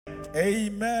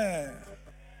Amen.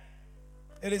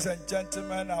 Ladies and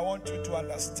gentlemen, I want you to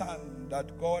understand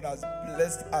that God has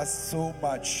blessed us so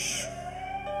much.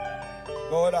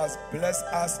 God has blessed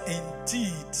us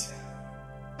indeed.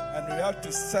 And we have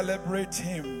to celebrate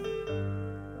Him.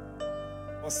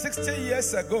 For 60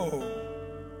 years ago,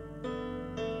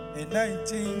 in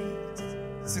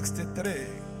 1963,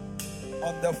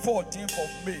 on the 14th of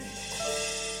May,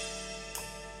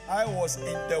 I was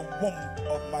in the womb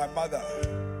of my mother,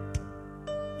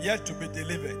 yet to be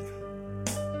delivered.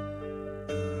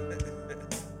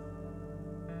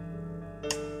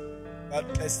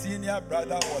 But a senior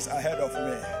brother was ahead of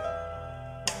me.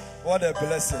 What a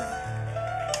blessing.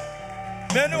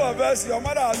 Many of us, your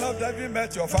mother has not even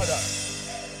met your father.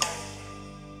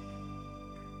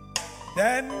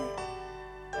 Then,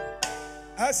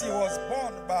 as he was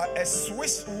born by a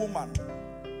Swiss woman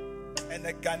and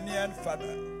a Ghanaian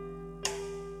father,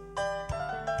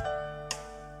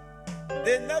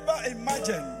 they never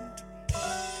imagined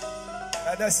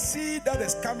that the seed that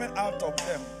is coming out of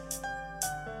them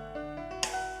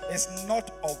is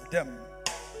not of them,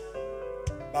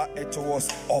 but it was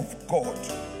of God.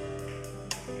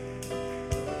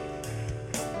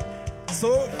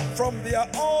 So, from their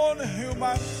own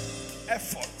human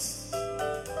efforts,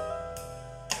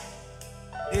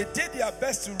 they did their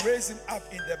best to raise him up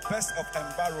in the best of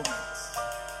environments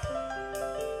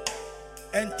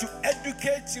and to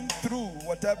educate him through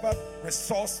whatever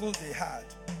resources they had,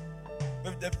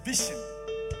 with the vision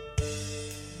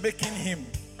making him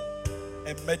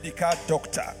a medical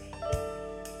doctor.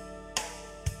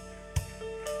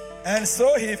 And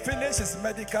so he finished his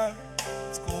medical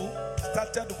school,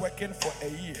 started working for a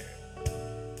year.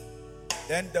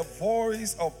 Then the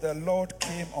voice of the Lord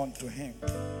came unto him.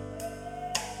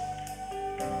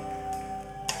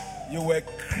 You were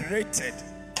created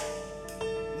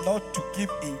not to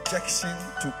give injection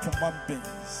to human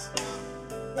beings,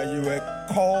 but you were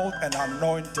called and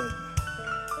anointed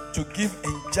to give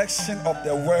injection of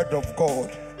the word of God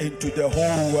into the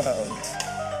whole world.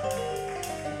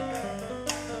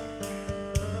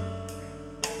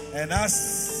 And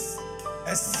as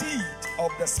a seed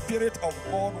of the Spirit of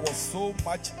God was so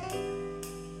much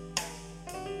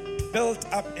built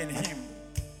up in him,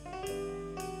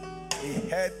 he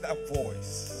heard that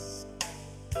voice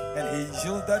and he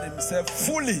yielded himself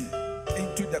fully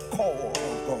into the call of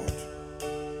God.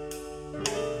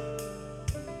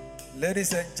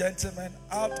 Ladies and gentlemen,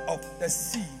 out of the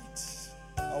seed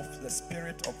of the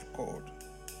Spirit of God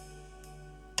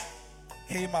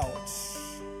came out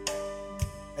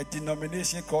a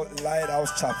denomination called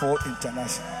Lighthouse Chapel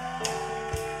International.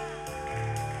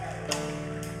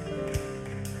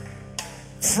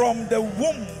 From the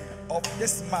womb of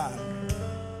this man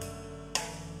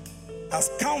has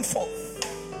come forth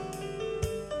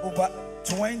over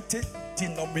 20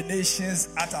 denominations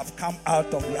that have come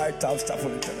out of Lighthouse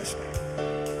Chapel International.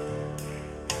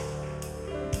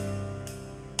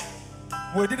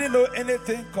 We didn't know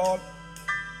anything called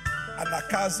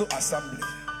Anakazo Assembly.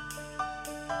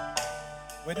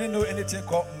 We didn't know anything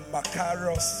called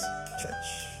Makaros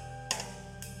Church.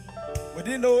 We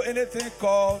didn't know anything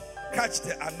called Catch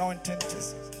the Anointing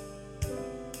Jesus.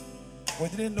 We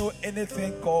didn't know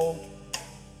anything called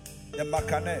the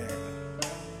Makane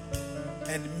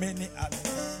and many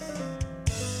others.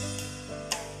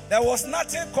 There was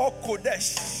nothing called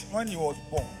Kodesh when he was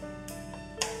born.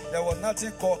 There was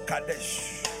nothing called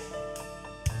Kadesh.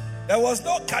 There was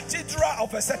no cathedral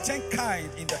of a certain kind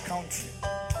in the country.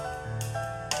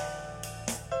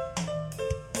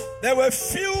 There were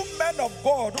few men of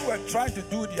God who were trying to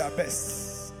do their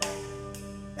best.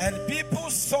 And people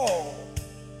saw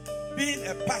being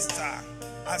a pastor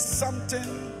as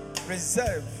something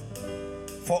reserved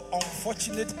for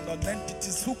unfortunate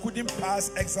non-entities who couldn't pass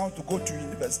exam to go to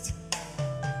university.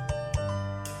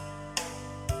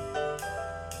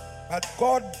 But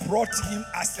God brought him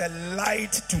as a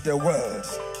light to the world,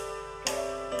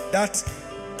 that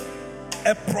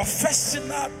a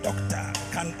professional doctor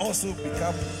can also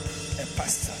become a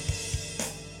pastor.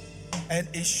 And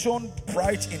it shone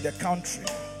bright in the country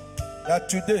that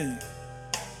today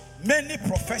many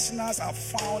professionals have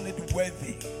found it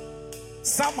worthy.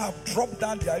 Some have dropped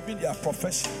down even their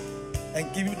profession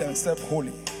and given themselves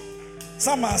holy.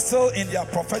 Some are still in their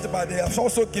profession, but they have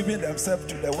also given themselves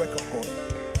to the work of God,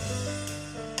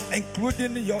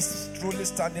 including yours truly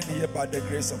standing here by the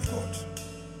grace of God.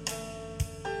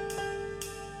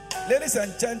 Ladies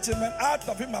and gentlemen, out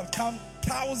of him have come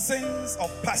thousands of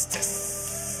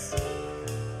pastors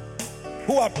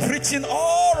who are preaching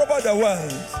all over the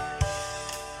world.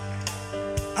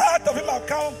 Out of him have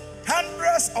come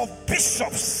hundreds of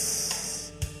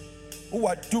bishops who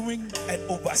are doing and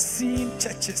overseeing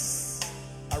churches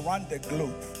around the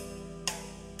globe.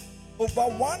 Over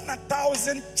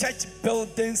 1,000 church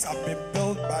buildings have been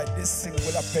built by this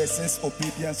singular person's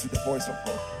obedience to the voice of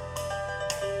God.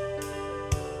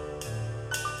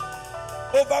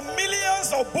 Over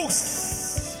millions of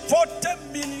books, 40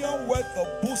 million worth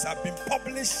of books have been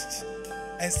published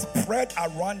and spread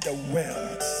around the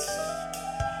world.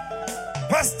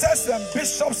 Pastors and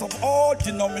bishops of all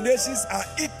denominations are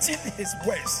eating his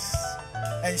words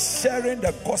and sharing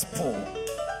the gospel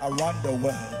around the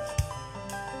world.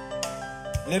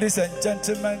 Ladies and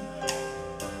gentlemen,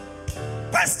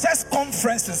 pastors'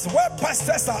 conferences where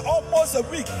pastors are almost a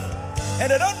week and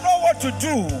they don't know what to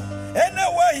do.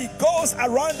 Anywhere he goes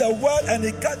around the world and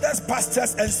he gathers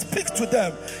pastors and speaks to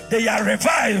them, they are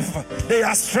revived, they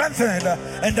are strengthened,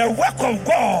 and the work of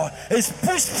God is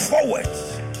pushed forward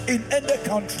in any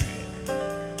country.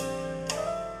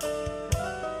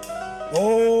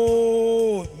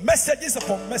 Oh, messages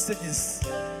upon messages,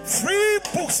 free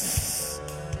books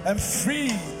and free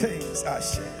things are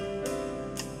shared.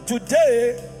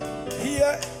 Today,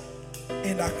 here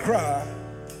in Accra,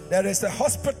 there is a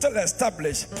hospital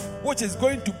established which is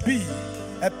going to be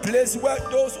a place where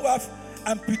those who have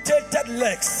amputated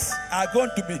legs are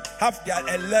going to have their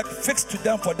leg fixed to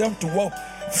them for them to walk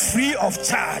free of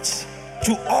charge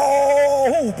to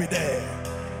all who will be there.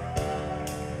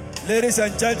 Ladies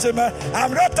and gentlemen,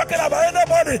 I'm not talking about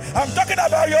anybody. I'm talking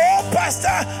about your own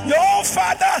pastor, your own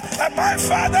father, and my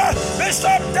father,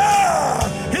 Bishop Dan.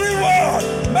 He was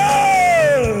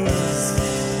Miles.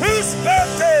 Whose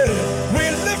birthday we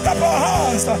lift up our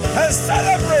hands and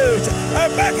celebrate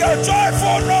and make a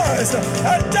joyful noise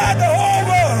and tell the whole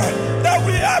world that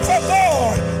we have a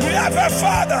God, we have a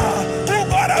Father who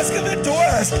God has given to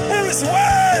us, who is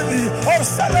worthy of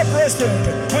celebration.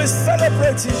 We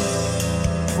celebrate Him.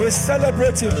 We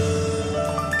celebrate Him.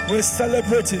 We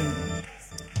celebrate Him.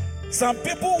 Some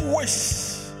people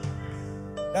wish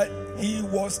that He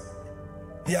was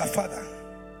their father.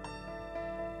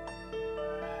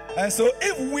 And so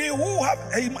if we who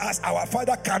have Him as our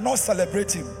Father cannot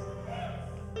celebrate Him,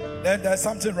 then there's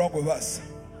something wrong with us.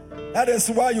 That is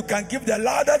why you can give the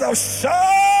loudest of shout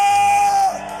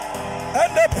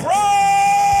and the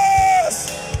praise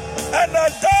and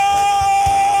the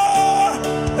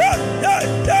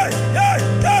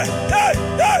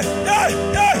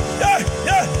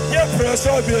press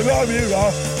up your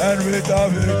mirror and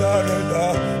without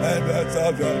and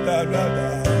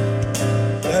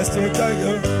let's take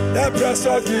you. The press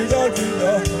of the Lord,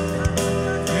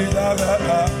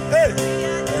 hey,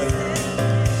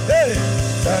 hey,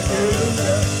 thank you.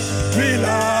 We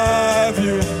love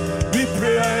you, we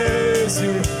praise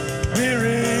you, we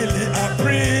really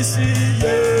appreciate.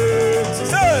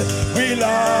 Say, we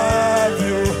love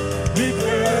you, we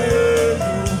praise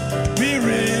you, we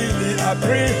really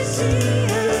appreciate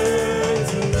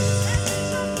you.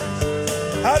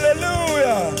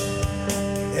 Hallelujah.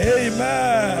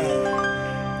 Amen.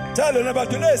 Tell them about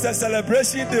today is a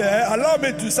celebration day. Allow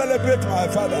me to celebrate my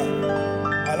Father.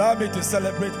 Allow me to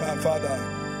celebrate my Father.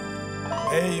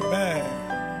 Amen.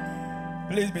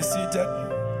 Please be seated.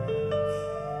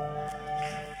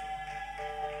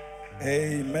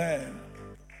 Amen.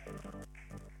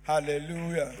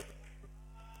 Hallelujah.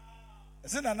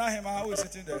 Is it Anahima who is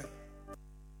sitting there?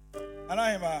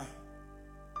 Anahima.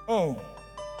 Oh,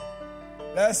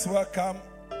 let's welcome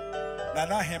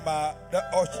Nana Hema,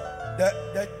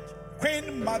 the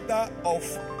Queen Mother of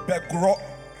Begro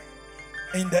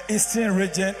in the Eastern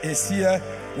region is here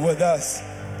with us.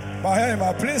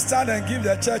 Mahema, please stand and give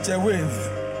the church a wave.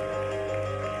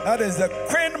 That is the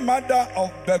Queen Mother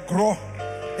of Begro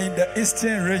in the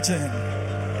Eastern region.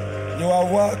 You are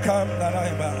welcome, Nana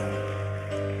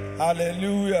Hema.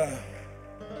 Hallelujah.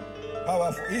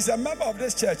 Powerful. He's a member of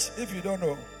this church, if you don't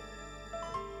know.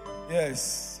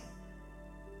 Yes.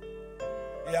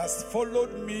 He has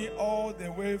followed me all the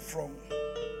way from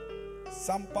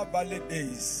Sampa Valley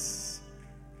days.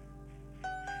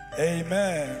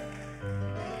 Amen.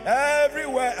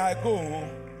 Everywhere I go,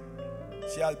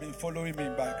 she has been following me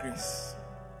by grace.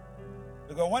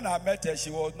 Because when I met her,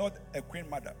 she was not a queen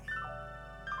mother.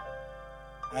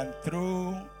 And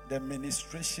through the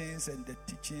ministrations and the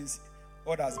teachings,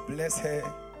 God has blessed her.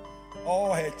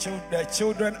 All her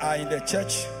children are in the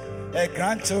church. Her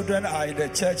grandchildren are in the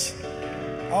church.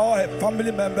 All her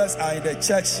family members are in the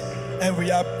church, and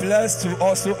we are blessed to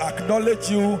also acknowledge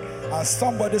you as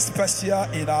somebody special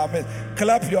in our midst.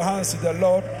 Clap your hands to the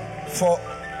Lord for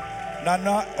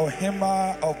Nana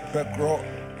Ohima of Begro.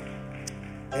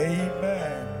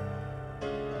 Amen.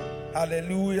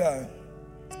 Hallelujah.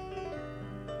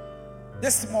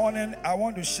 This morning, I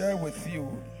want to share with you.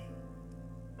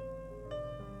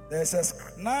 There's a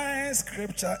nice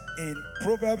scripture in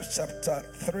Proverbs chapter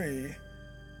 3,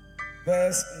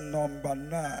 verse number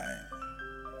 9.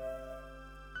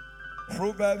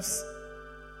 Proverbs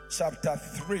chapter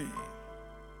 3,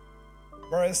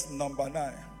 verse number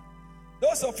 9.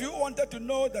 Those of you who wanted to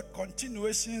know the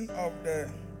continuation of the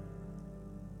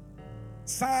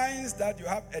signs that you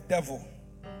have a devil,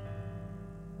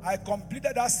 I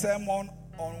completed that sermon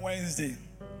on Wednesday.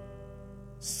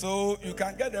 So you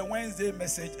can get the Wednesday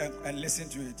message and listen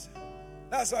to it.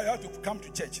 That's why you have to come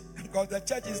to church. Because the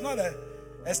church is not a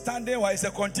standing while, it's a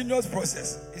continuous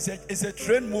process. It's a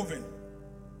train moving.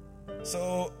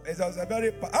 So it was a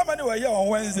very... How many were here on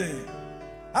Wednesday?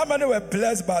 How many were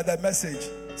blessed by the message?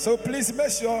 So please make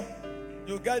sure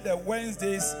you get the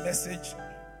Wednesday's message.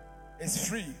 It's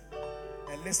free.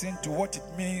 And listen to what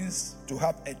it means to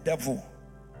have a devil.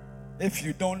 If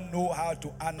you don't know how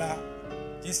to honor,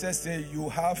 Jesus said you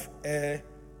have a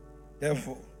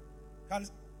devil.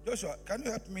 Joshua, can you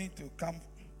help me to come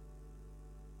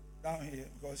down here?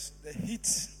 Because the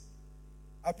heat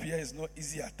up here is not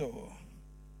easy at all.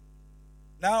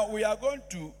 Now we are going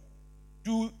to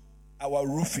do our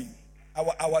roofing,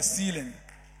 our ceiling.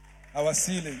 Our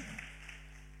ceiling.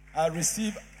 I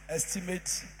received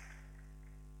estimate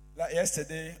like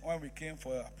yesterday when we came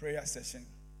for a prayer session.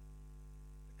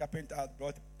 The carpenter had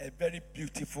brought a very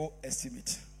beautiful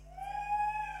estimate.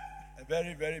 A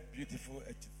very, very beautiful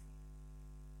estimate.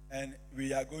 And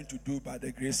we are going to do by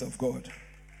the grace of God.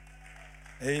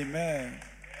 Amen.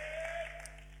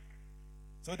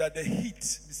 So that the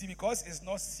heat, you see, because it's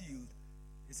not sealed,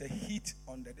 it's a heat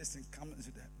on the this thing comes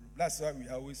into the room. That's why we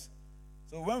always.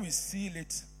 So when we seal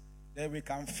it, then we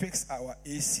can fix our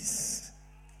ACs.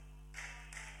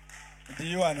 Do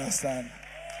you understand?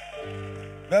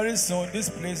 Very soon, this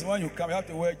place, when you come, you have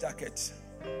to wear a jacket.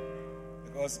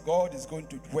 Because God is going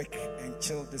to work and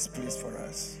chill this place for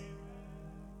us.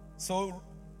 So,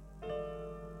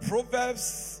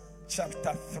 Proverbs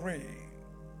chapter 3,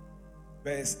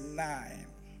 verse 9.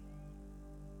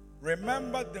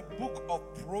 Remember, the book of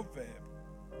Proverbs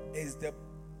is the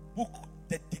book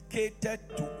dedicated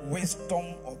to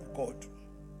wisdom of God.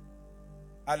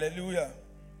 Hallelujah.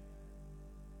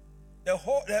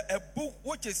 A book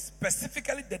which is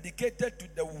specifically dedicated to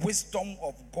the wisdom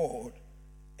of God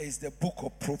is the book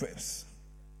of Proverbs.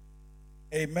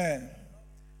 Amen.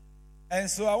 And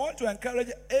so I want to encourage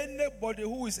anybody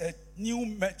who is a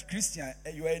new Christian,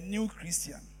 and you are a new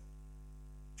Christian,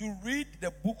 to read the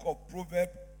book of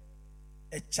Proverbs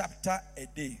a chapter a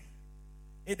day.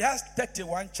 It has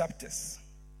 31 chapters.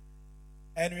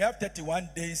 And we have 31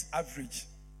 days average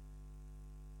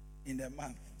in a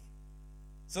month.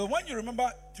 So when you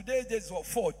remember, today's day is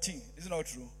 14. Is it not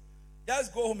true?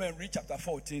 Just go home and read chapter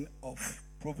 14 of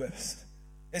Proverbs.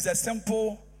 It's a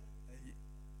simple,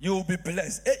 you will be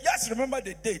blessed. Just remember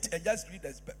the date and just read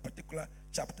this particular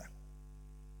chapter.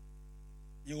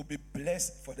 You will be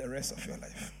blessed for the rest of your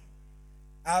life.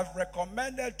 I've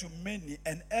recommended to many,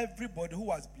 and everybody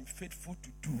who has been faithful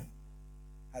to do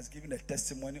has given a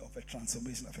testimony of a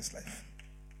transformation of his life.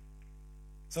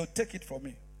 So take it from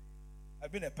me.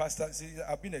 I've been a pastor,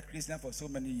 I've been a Christian for so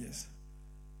many years,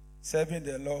 serving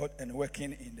the Lord and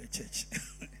working in the church.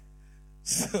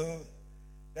 So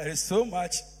there is so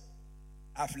much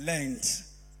I've learned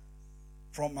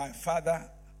from my father,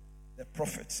 the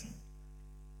prophet.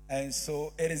 And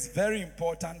so it is very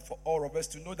important for all of us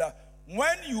to know that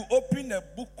when you open a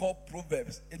book called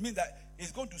Proverbs, it means that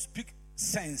it's going to speak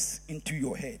sense into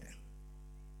your head.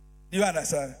 Do you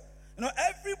understand? You know,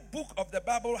 every book of the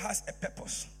Bible has a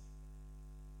purpose.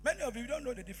 Many of you don't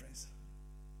know the difference.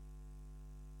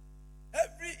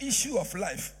 Every issue of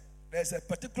life, there's a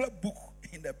particular book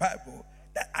in the Bible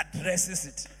that addresses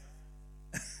it.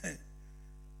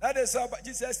 That is how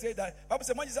Jesus said that. Bible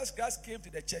said when Jesus Christ came to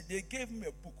the church, they gave him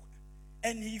a book.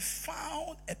 And he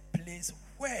found a place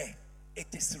where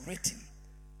it is written.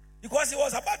 Because he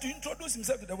was about to introduce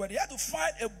himself to the world. He had to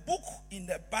find a book in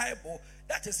the Bible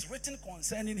that is written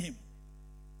concerning him.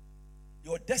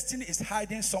 Your destiny is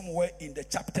hiding somewhere in the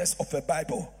chapters of a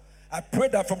Bible. I pray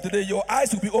that from today your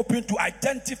eyes will be open to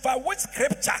identify which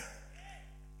scripture.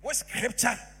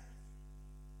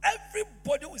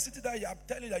 Everybody who is sitting there, I'm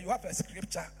telling you that you have a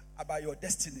scripture about your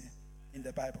destiny in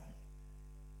the Bible.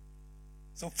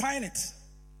 So find it.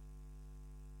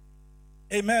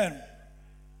 Amen.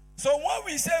 So when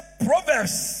we say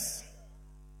Proverbs,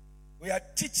 we are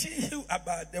teaching you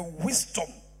about the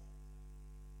wisdom.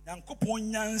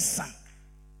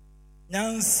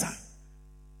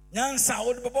 Nyansa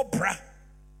old baba bra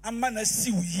amana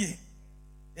siwiye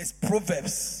is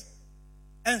Proverbs.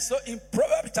 And so in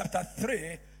Proverbs chapter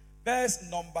 3, verse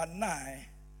number 9,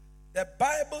 the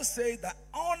Bible says that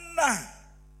honor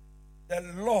the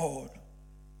Lord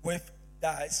with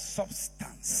thy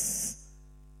substance.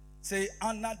 Say,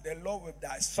 honor the Lord with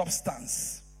thy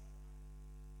substance.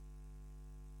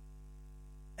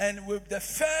 And with the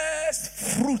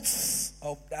first fruits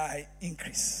of thy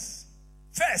increase.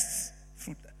 First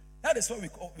fruit. That is what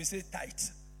we say tithe.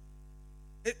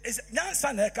 It's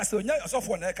nyansa na ekasa onya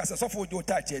osofo na ekasa osofo do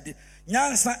tithe.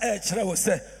 Nyansa e kire wo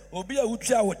se obi a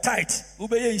wutua wo tithe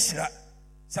ubeye nhira.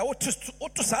 Sa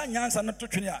wotu sa nyansa no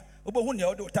totwene a obohu ne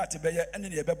odo tithe beye ene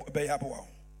ne beye aboa.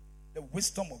 The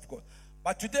wisdom of God.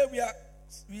 But today we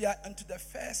are into the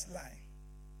first line.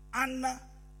 Honor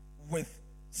with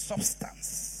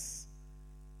substance.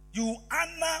 You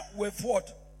honor with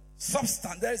what?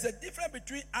 Substance. There is a difference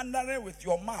between honoring with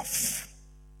your mouth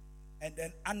and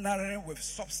then honoring with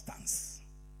substance.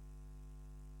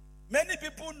 Many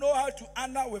people know how to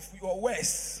honor with your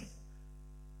words.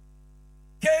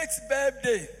 Kate's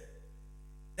birthday.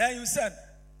 Then you said,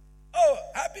 oh,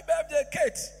 happy birthday,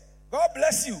 Kate. God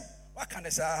bless you. What can I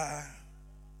say?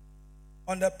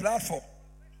 On the platform.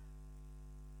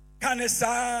 Can I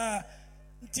say?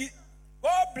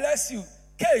 God bless you,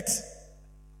 Kate.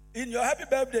 In your happy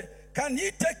birthday, can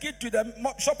he take it to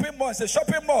the shopping mall and say,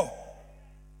 shopping mall?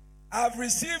 I've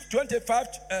received 25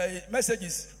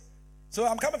 messages. So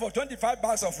I'm coming for 25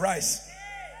 bags of rice.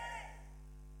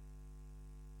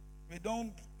 You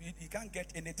can't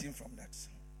get anything from that.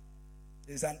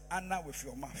 There's an honor with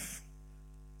your mouth.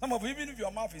 Some of you, even if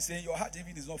your mouth is saying, your heart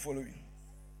even is not following.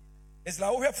 It's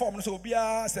like we have form, so be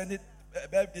send it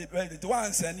birthday to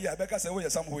one send it, I beg us away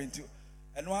somewhere into.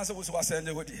 And once I was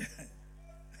sending it.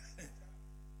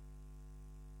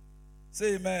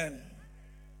 Say amen.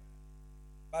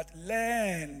 But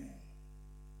learn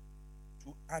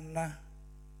to honor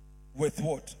with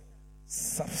what?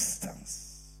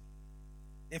 Substance.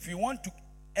 If you want to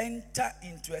enter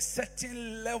into a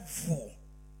certain level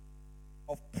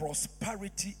of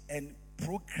prosperity and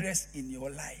progress in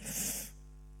your life,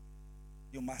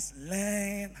 you must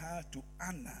learn how to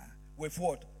honor with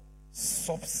what?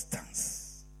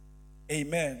 Substance.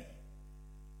 Amen.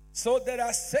 So there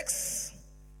are 6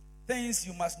 things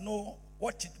you must know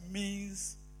what it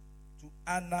means to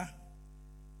honor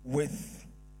with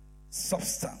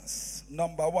substance.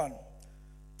 Number 1,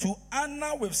 to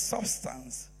honor with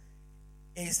substance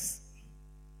is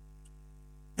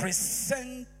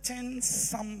presenting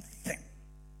something.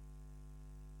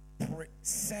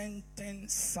 Presenting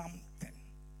something.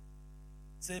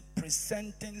 Say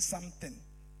presenting something.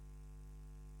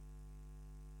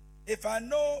 If I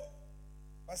know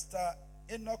Pastor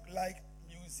Enoch liked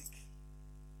music,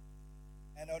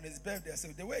 and on his birthday, so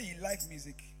the way he likes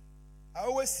music, I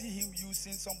always see him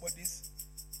using somebody's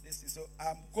this. So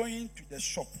I'm going to the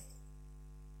shop,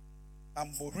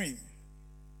 tambourine,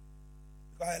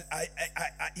 because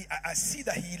I see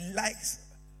that he likes,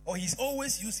 or he's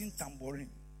always using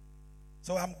tambourine.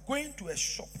 So I'm going to a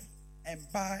shop and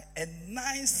buy a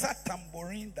nicer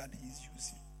tambourine that he's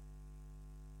using,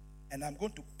 and I'm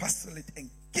going to parcel it and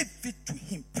give it to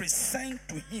him, present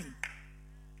to him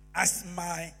as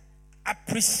my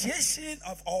appreciation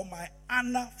of all my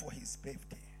honor for his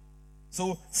birthday.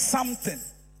 So something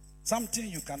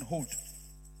you can hold,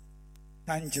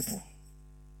 tangible.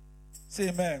 Say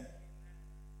amen.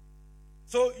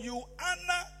 So you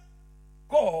honor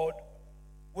God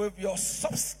with your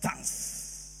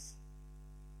substance.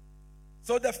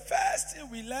 So the first thing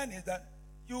we learn is that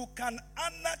you can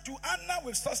honor, to honor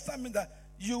with substance means that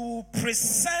you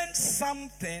present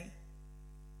something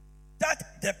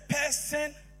that the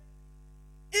person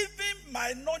even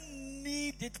might not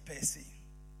need it per se.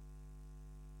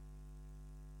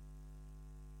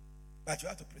 But you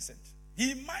have to present.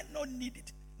 He might not need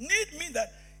it. Need means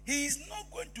that he is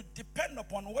not going to depend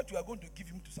upon what you are going to give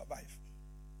him to survive.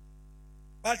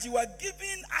 But you are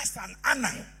giving us an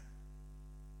honor.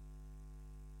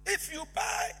 If you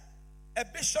buy a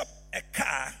bishop a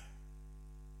car,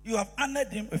 you have honored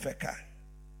him with a car.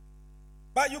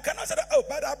 But you cannot say that, oh,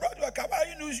 but I brought you a car. Why are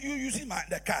you using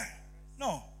the car?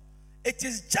 No. It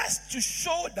is just to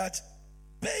show that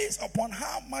based upon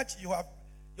how much your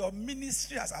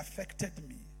ministry has affected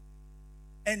me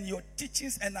and your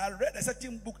teachings, and I read a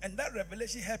certain book, and that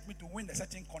revelation helped me to win a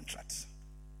certain contract.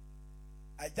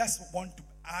 I just want to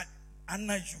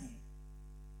honor you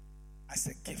as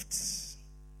a gift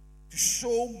to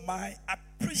show my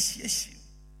appreciation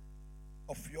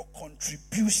of your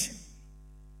contribution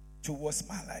towards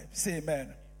my life. Say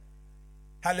amen.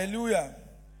 Hallelujah.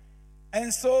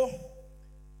 And so,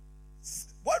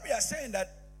 what we are saying that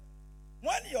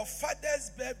When your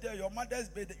father's birthday, your mother's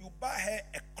birthday, you buy her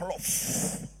a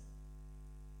cloth.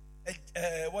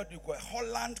 What do you call it?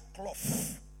 Holland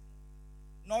cloth.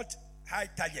 Not high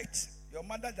target. Your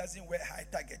mother doesn't wear high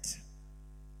target.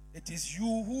 It is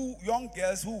you young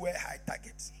girls who wear high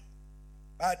target.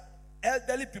 But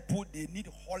elderly people, they need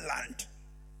Holland.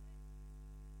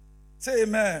 Say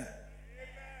amen.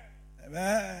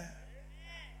 Amen.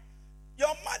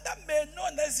 Your mother may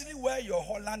not necessarily wear your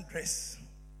Holland dress.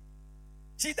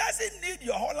 She doesn't need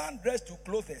your Holland dress to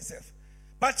clothe herself.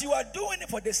 But you are doing it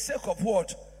for the sake of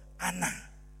what? Anna.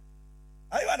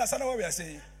 Are you understanding what we are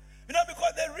saying?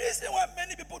 Because the reason why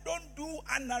many people don't do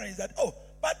Anna is that,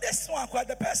 but this one,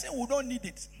 the person who don't need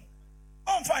it.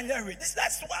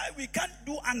 That's why we can't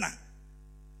do Anna.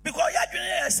 Because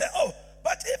you say,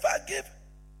 but if I give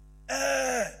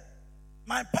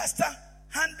my pastor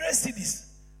 100 cedis,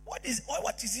 what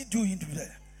is he doing to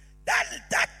that?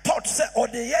 That thought or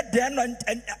the year then and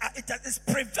it is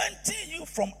preventing you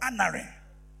from honoring.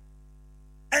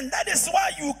 And that is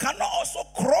why you cannot also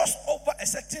cross over a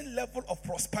certain level of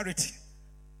prosperity.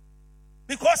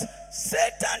 Because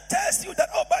Satan tells you that,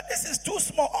 but this is too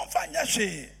small.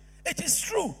 It is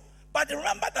true. But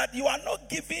remember that you are not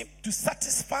giving to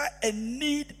satisfy a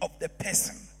need of the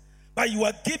person. But you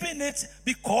are giving it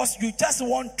because you just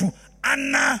want to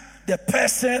honor the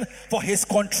person for his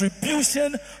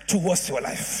contribution towards your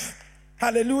life.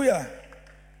 Hallelujah.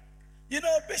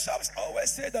 Bishops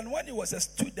always say that when he was a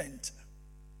student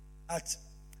at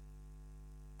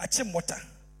Achimota,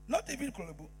 not even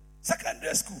Kolobu,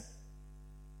 secondary school,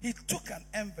 he took an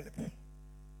envelope,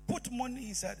 put money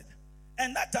inside it.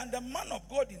 And that time, the man of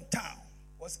God in town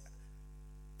was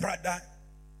Brother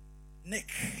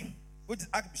Nick, which is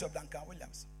Archbishop Duncan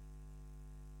Williams.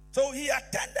 So he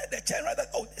attended the church and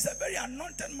thought, this is a very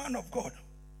anointed man of God.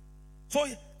 So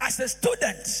as a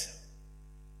student,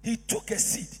 he took a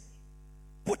seed,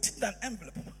 put it in an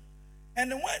envelope.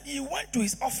 And when he went to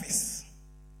his office,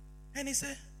 and he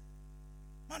said,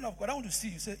 man of God, I want to see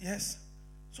you. He said, yes.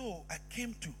 So I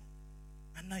came to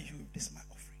honor you with this my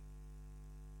offering.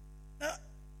 Now,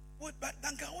 but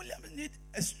Duncan Williams need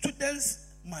a student's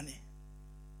money.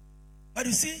 But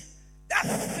you see, that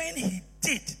thing he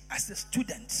did as a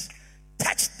student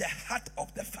touched the heart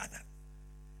of the father.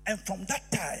 And from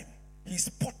that time, he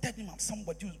spotted him as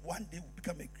somebody who one day will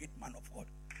become a great man of God.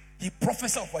 He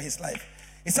prophesied for his life.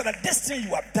 He said that this thing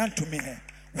you have done to me,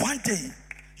 one day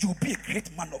you will be a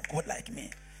great man of God like me.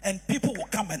 And people will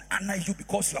come and honor you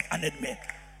because you have honored me.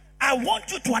 I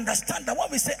want you to understand that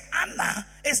when we say honor,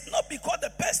 it's not because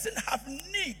the person have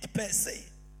need per se.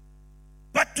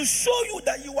 But to show you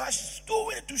that you are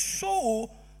doing it to show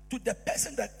to the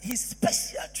person that he's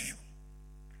special to you.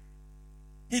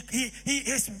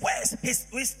 His words, his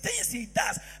things he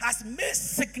does has made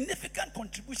significant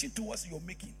contribution towards your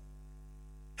making.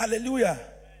 Hallelujah.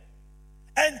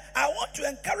 And I want to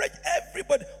encourage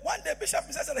everybody. One day Bishop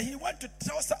said that he went to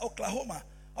Tulsa, Oklahoma,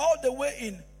 all the way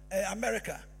in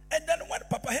America. And then when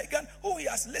Papa Hagin, who he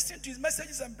has listened to his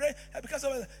messages and prayed, because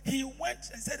of it, he went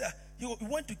and said that he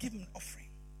went to give him an offering.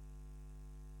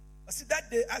 But see, that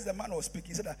day, as the man was speaking,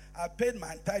 he said that I paid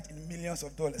my tithe in millions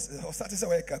of dollars. I started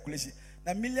to calculation.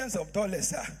 Now, millions of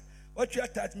dollars, what you are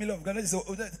tithe million of dollars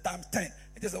is times 10.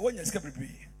 It is a 1 year skip.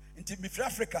 In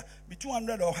Africa, be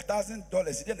 $200 or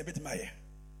 $1,000, he didn't bit my ear.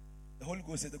 The Holy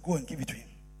Ghost said, go and give it to him.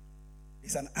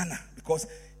 It's an honor because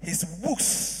his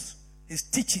books, his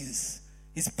teachings,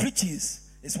 his preachings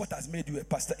is what has made you a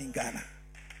pastor in Ghana.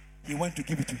 He went to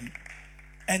give it to him.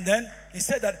 And then he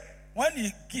said that when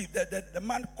he gave, the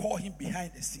man called him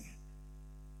behind the scene.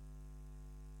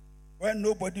 When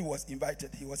nobody was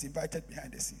invited, he was invited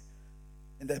behind the scene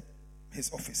in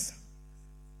his office.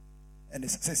 And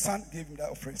his son gave him that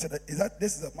offering. He said,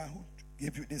 this is the man who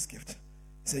gave you this gift.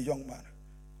 He's a young man.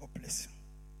 God bless you.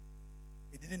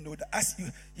 He didn't know that as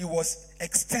he was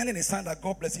extending his hand that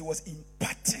God bless, he was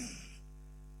imparting.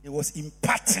 He was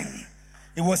imparting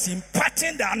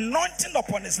the anointing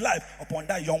upon his life, upon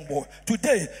that young boy.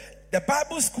 Today, the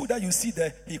Bible school that you see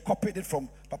there, he copied it from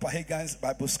Papa Hagin's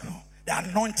Bible school. The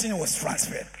anointing was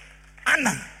transferred.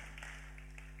 Anna.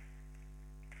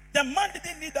 The man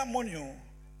didn't need that money,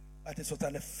 but it was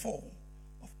a form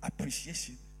of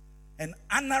appreciation. And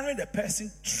honoring the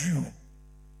person drew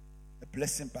a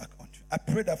blessing back onto you. I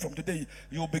pray that from today,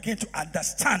 you will begin to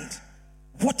understand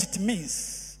what it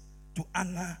means to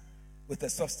honor with a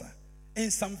substance. In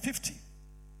Psalm 50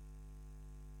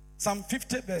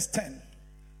 verse 10,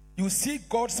 you see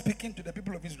God speaking to the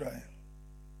people of Israel.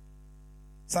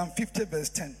 Psalm 50 verse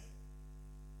 10.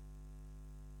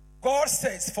 God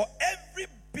says, for every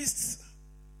beast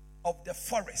of the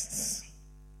forests.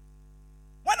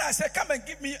 When I say, come and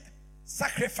give me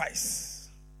sacrifice,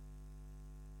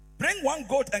 bring one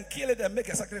goat and kill it and make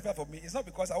a sacrifice for me, it's not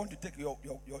because I want to take your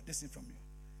this thing from you.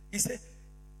 He said,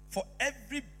 for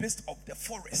every beast of the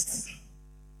forest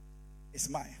is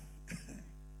mine.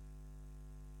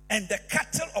 And the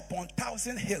cattle upon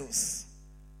 1,000 hills,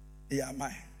 they are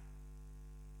mine.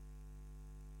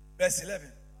 Verse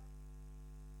 11.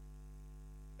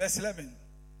 Verse 11.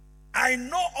 I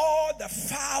know all the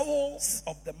fowls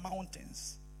of the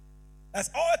mountains. That's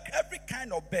every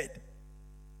kind of bird.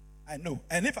 I know.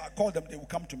 And if I call them, they will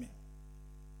come to me.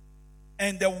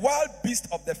 And the wild beasts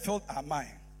of the field are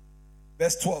mine.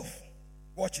 Verse 12.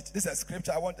 Watch it. This is a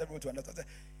scripture I want everyone to understand.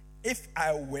 If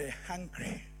I were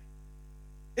hungry,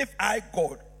 if I,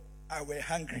 God, I were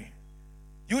hungry,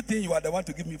 you think you are the one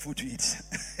to give me food to eat?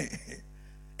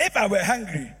 If I were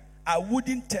hungry, I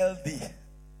wouldn't tell thee.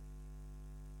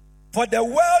 For the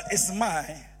world is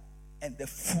mine and the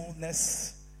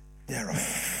fullness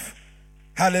thereof.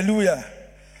 Hallelujah.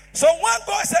 So when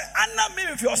God said, honor me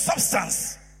with your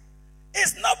substance,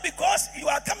 it's not because you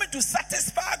are coming to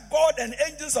satisfy God and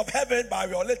angels of heaven by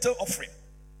your little offering.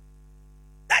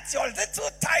 That's your little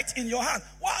tithe in your hand.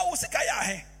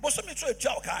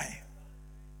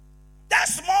 That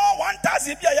small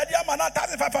 1,000,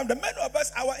 1,500. Many of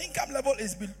us, our income level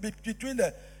is between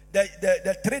the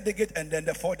 3 decades and then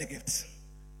the 4 decades.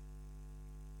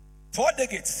 4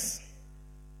 decades.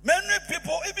 Many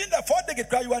people, even the 4 decades,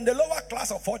 you are in the lower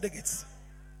class of 4 decades.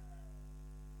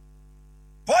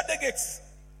 4 decades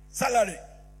salary.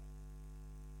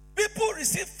 People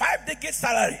receive 5 decades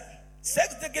salary,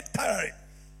 6 decades salary.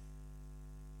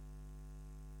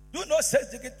 Do you know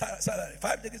 6 decades salary,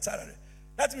 5 decades salary?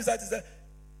 That means that is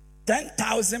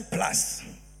 10,000 plus.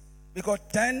 Because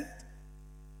 10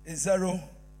 is 0,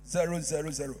 0,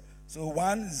 0, 0. So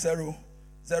 1, 0,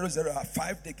 0, 0 are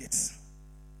 5 decades.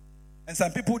 And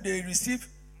some people, they receive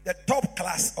the top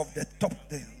class of the top,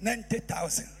 the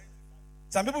 90,000.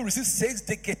 Some people receive 6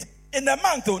 decades in a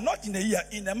month, though, not in a year,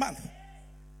 in a month.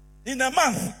 In a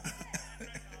month.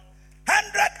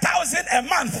 100,000 a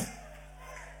month.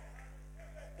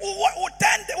 4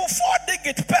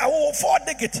 decades per 4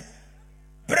 decades.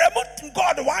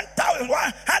 God 1,000,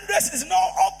 100 is no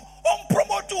on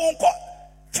promote to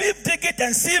 5th decade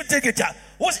and 6th decade.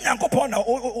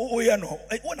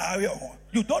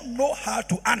 You don't know how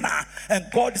to honor.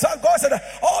 And God said,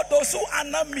 all those who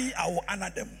honor me, I will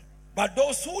honor them. But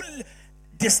those who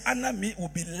dishonor me will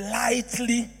be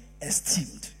lightly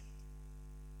esteemed.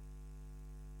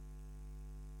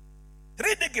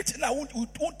 3 decades. Now,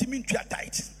 won't mean to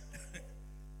tight.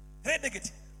 3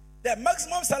 decades. The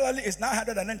maximum salary is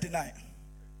 999.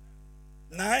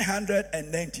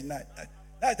 999.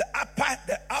 That's the upper,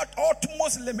 the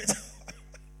utmost limit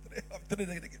of 3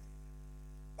 decades.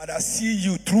 But I see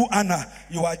you through honor.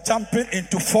 You are jumping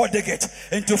into 4 decades,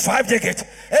 into 5 decades.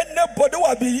 Anybody who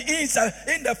will be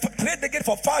in the 3 decades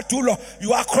for far too long,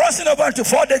 you are crossing over into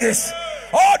 4 decades.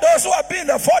 All those who have been in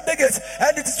the 4 decades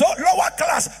and it's so lower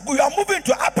class, you are moving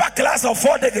to upper class of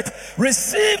 4 decades.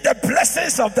 Receive the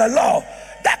blessings of the Lord.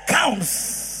 That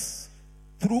counts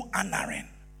through honoring.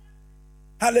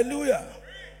 Hallelujah.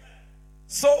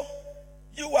 So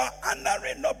you are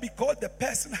honoring not because the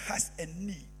person has a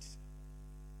need,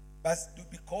 but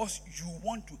because you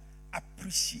want to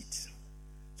appreciate.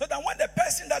 So that when the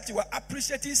person that you are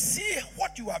appreciating see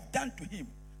what you have done to him,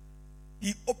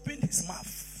 he opened his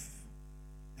mouth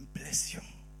and bless you.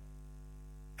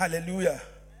 Hallelujah.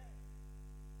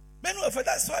 Many of us,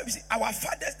 that's why we see our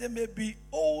fathers, they may be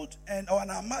old, and our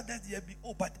mothers, they may be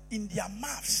old, but in their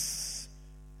mouths,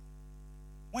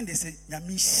 when they say,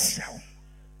 Nyami Shao,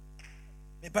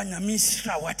 Beba Nyami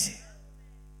Shawati,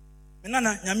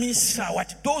 Menana Nyami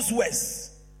Shawati, those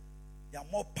words, they are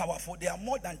more powerful. They are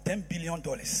more than $10 billion.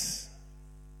 Tell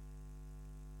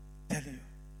you,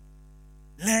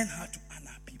 learn how to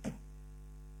honor people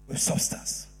with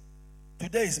substance.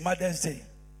 Today is Mother's Day.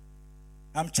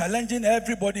 I'm challenging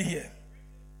everybody here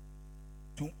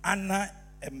to honor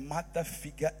a mother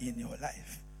figure in your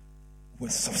life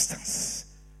with substance.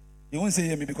 You won't say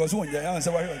hear me because when you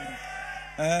answer what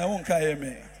I won't hear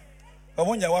me. But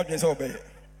when you watch obey.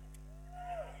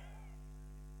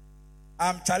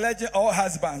 I'm challenging all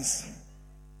husbands.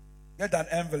 Get an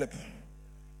envelope,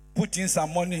 put in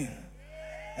some money,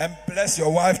 and bless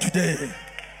your wife today.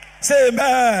 Say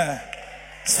amen.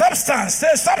 Substance.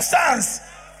 Say substance.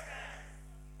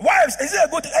 Wives, is it a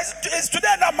good? Is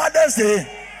today not Mother's Day?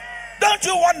 Don't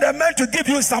you want the men to give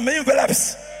you some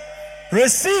envelopes?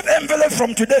 Receive envelope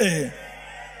from today.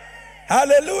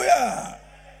 Hallelujah.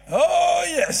 Oh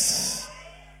yes.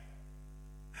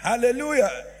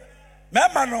 Hallelujah.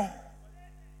 Remember no.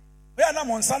 We are not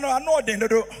Monsano, I know they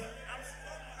do.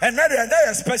 And then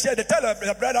especially they tell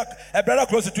a brother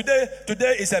closer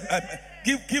today is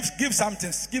give some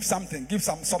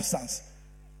substance.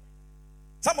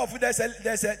 Some of you there's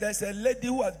a lady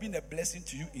who has been a blessing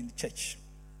to you in church.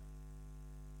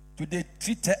 Today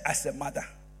treat her as a mother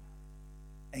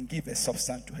and give a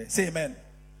substance to her. Say amen.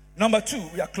 Number 2,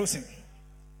 we are closing.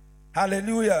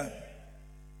 Hallelujah.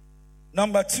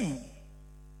 Number 2,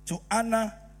 to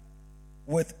honor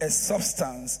with a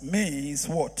substance means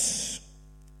what?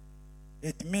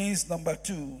 It means, number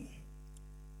 2,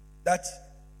 that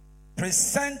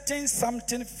presenting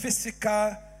something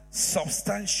physical,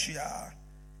 substantial,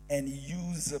 and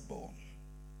usable.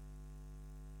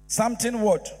 Something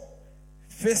what?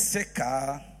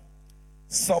 Physical,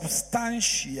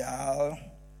 substantial,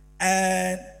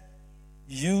 and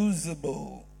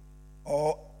usable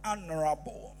or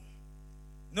honorable.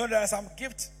 You know, there are some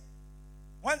gifts.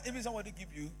 When even somebody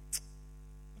give you,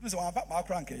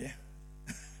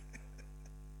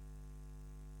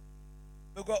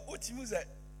 because ultimately said,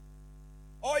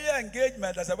 all your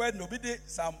engagement as a wedding will be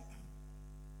some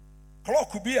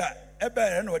clock could be a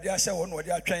bear or the usher one or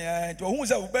the train to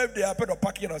who's a birthday I put a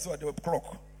packing or so the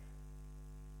clock.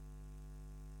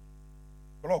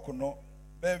 Clock no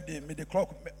birthday me the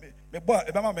clock me boy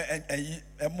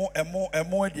a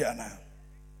more diana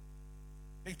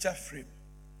picture frame.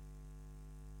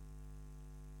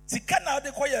 See, can now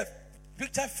they call a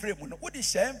picture frame? What is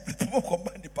shame?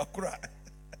 Combine the pakura.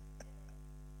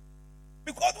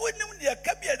 Because we knew the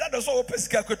Kabia that was all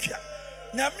Pesca Cotia.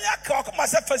 Namia Cock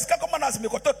myself first come as me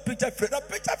got picture frame. A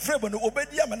picture frame on the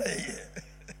Obediam.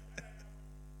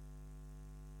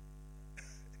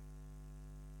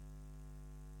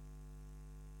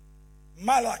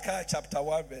 Malachi chapter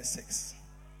 1 verse 6.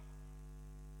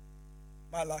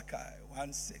 Malachi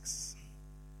 1:6.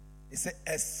 It says,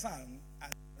 a son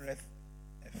honoreth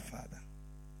a father.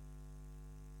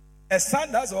 A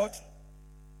son does what?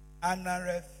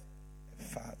 Honoreth a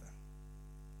father.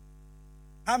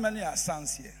 How many are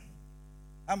sons here?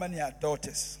 How many are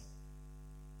daughters?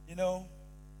 You know,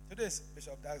 today is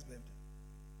Bishop Doug's birthday.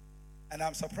 And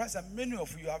I'm surprised that many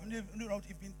of you have not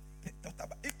even thought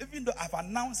about it. Even though I've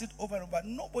announced it over and over,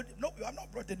 you have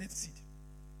not brought any seed.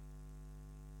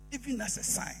 Even as a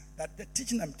sign that the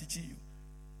teaching I'm teaching you,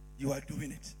 you are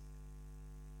doing it.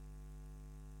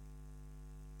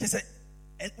 They say,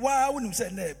 and why wouldn't you say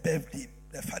the birthday,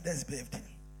 the father's birthday?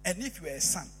 And if you are a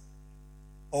son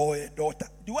or a daughter,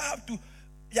 do I have to?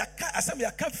 I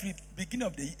can't free beginning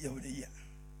of the year.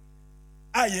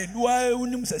 I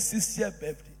know say 6-year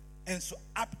birthday, and so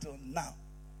up till now,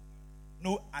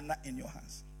 no honor in your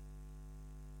hands.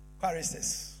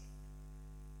 Choristers.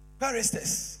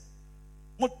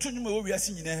 Motu nyuma we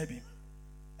asi nyina bi.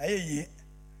 Ayeye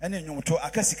ene nyomto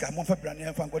akasika mo fa brane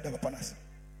en fa God of panas.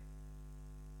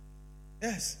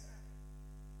 Yes.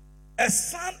 A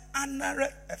son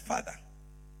honoreth a father.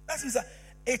 That means that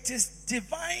it is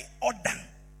divine order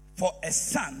for a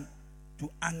son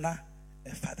to honor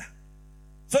a father.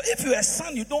 So if you're a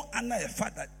son, you don't honor a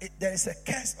father, there is a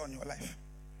curse on your life.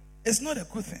 It's not a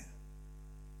good thing.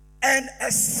 And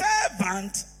a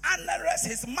servant honors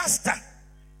his master.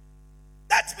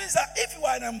 That means that if you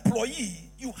are an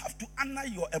employee, you have to honor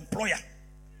your employer.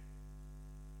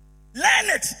 Learn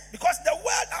it, because the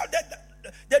world out there,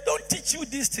 they don't teach you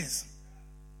these things.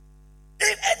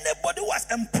 If anybody who has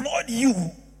employed you,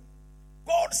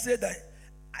 God said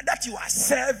that you are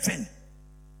serving,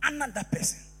 honor that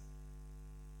person.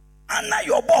 Honor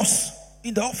your boss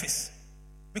in the office.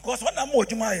 Because when I'm more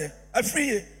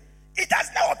free, it has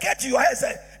now occurred to your head,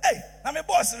 say, hey, I'm a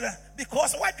boss.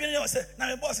 Because what you say,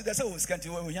 I'm a boss, they say, oh, it's can't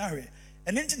you marry.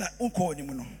 And then unko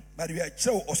nimuno. But we are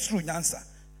so or answer.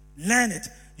 Learn it.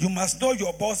 You must know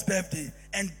your boss' birthday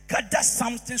and gather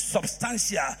something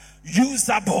substantial,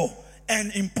 usable,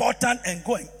 and important, and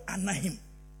go and honor him.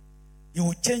 You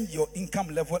will change your income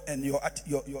level and your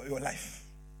life.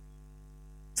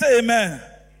 Say amen.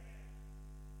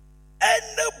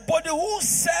 Anybody who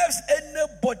serves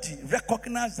anybody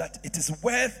recognize that it is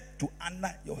worth to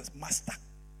honor your master.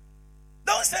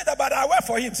 Don't say that, but I work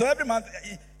for him, so every month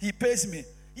he pays me.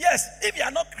 Yes, if you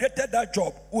are not created that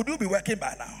job, would you be working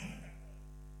by now?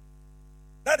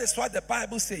 That is what the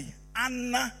Bible says.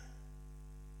 Honor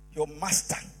your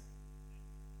master.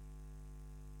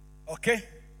 Okay?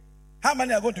 How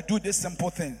many are going to do this simple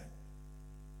thing?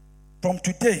 From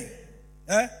today.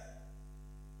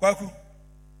 Kwaku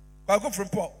from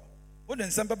Paul. What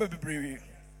did some baby bring?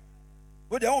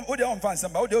 What they on find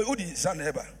somebody? What did son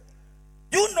ever?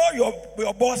 You know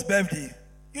your boss' birthday.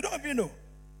 You don't even know.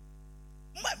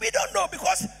 We don't know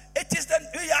because it It is that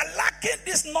we are lacking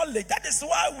this knowledge. That is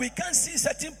why we can't see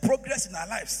certain progress in our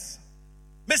lives.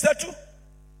 Mr. Two,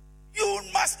 you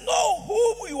must know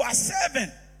whom you are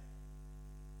serving.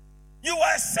 You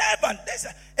are a servant.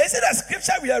 Is it a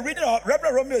scripture we are reading, or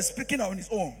Reverend Romeo is speaking on his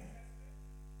own?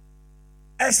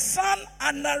 A son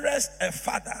honoreth a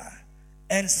father,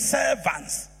 and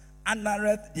servants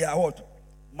honoreth their what?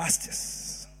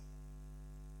 Masters.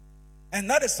 And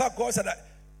that is what God said, that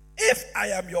if I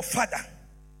am your father,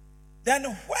 then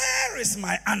where is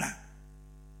my honor?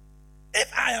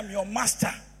 If I am your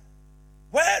master,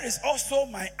 where is also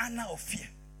my honor of fear?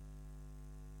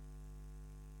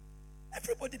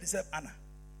 Everybody deserves honor.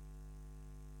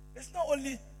 It's not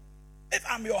only if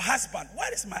I'm your husband,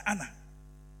 where is my honor?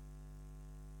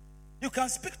 You can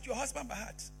speak to your husband by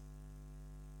heart.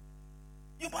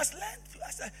 You must learn.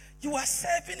 You are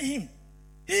serving him.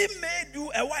 He made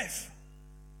you a wife.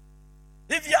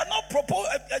 If you are not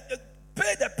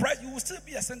pay the price, you will still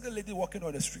be a single lady walking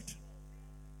on the street.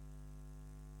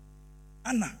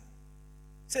 Anna,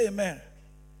 say amen.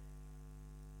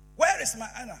 Where is my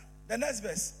Anna? The next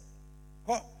verse.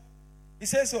 Go. He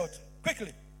says what?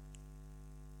 Quickly.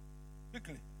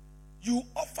 You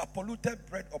offer polluted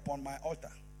bread upon my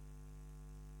altar.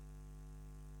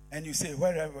 And you say,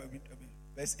 wherever,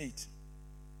 verse 8.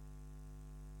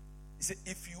 He said,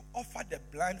 if you offer the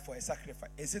blind for a sacrifice,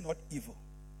 is it not evil?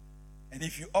 And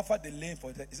if you offer the lame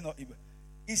for that, is it not evil?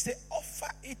 He said,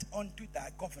 offer it unto thy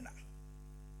governor.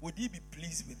 Would he be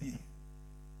pleased with thee?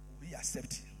 Will he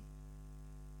accept you?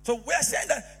 So we are saying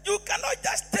that you cannot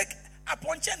just take a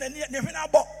punch and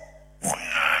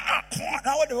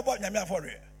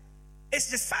it's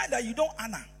the sign that you don't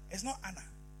honor. It's not honor.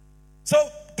 So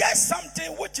get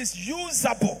something which is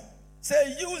usable.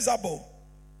 Say usable.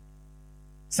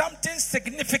 Something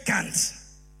significant.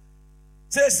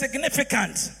 Say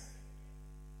significant.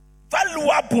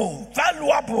 Valuable.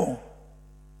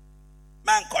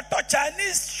 Man koto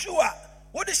Chinese sure.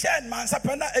 What is share man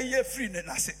sapana a year free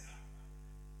nasi.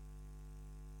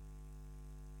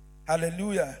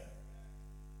 Hallelujah.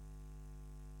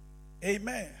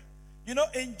 Amen. You know,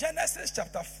 in Genesis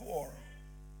chapter 4,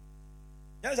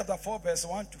 verse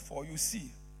 1 to 4, you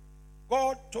see,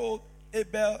 God told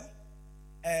Abel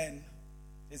and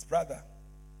his brother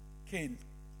Cain,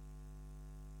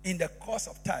 in the course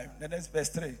of time, the next verse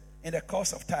 3, in the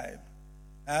process of time,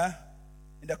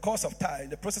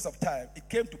 it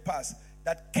came to pass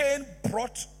that Cain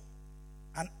brought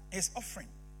his offering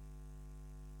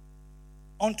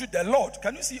unto the Lord.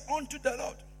 Can you see unto the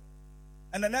Lord?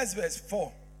 And the next verse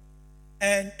 4.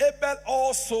 And Abel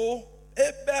also,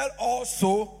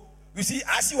 you see,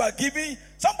 as you are giving,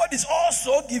 somebody's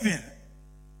also giving.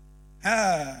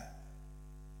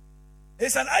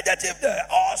 It's an adjective there.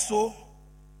 Also,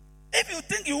 if you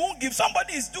think you won't give,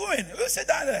 somebody is doing. You sit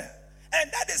down there.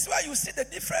 And that is why you see the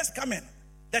difference coming.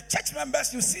 The church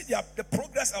members, you see the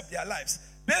progress of their lives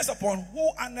based upon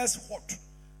who honors what.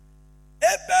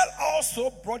 Abel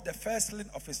also brought the firstling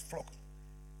of his flock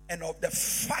and of the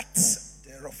fat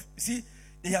thereof. You see,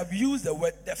 they have used the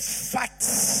word the fat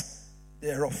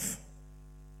thereof.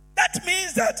 That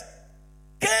means that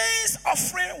Cain's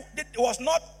offering was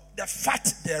not the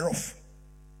fat thereof.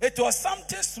 It was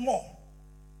something small.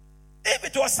 If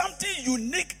it was something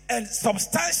unique and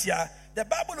substantial, the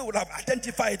Bible would have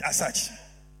identified it as such.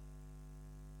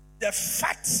 The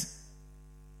fat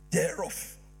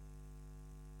thereof.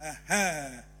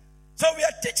 So we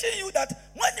are teaching you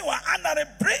that when you are honoring,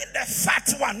 bring the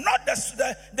fat one, not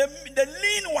the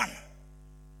lean one.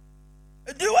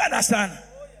 Do you understand?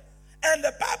 And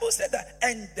the Bible said that,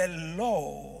 and the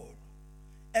Lord.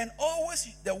 And always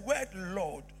the word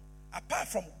Lord, apart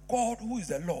from God who is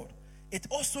the Lord, it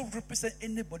also represents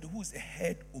anybody who is a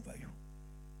head over you.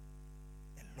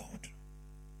 The Lord.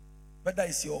 Whether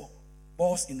it's your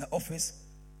boss in the office,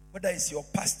 whether it's your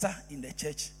pastor in the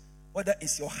church, whether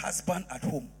it's your husband at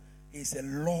home, is a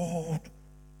Lord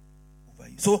over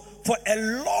you. So for a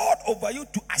Lord over you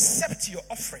to accept your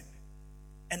offering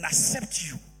and accept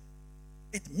you,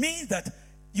 it means that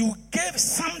you gave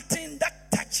something that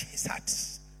touched his heart.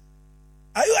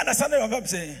 Are you understanding what I'm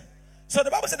saying? So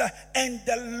the Bible said that, and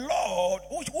the Lord,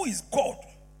 who is God,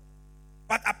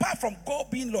 but apart from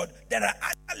God being Lord, there are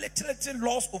other little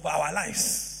laws over our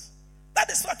lives.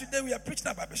 That is what today we are preaching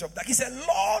about, Bishop. That he's a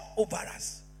Lord over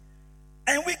us.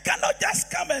 And we cannot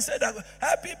just come and say that,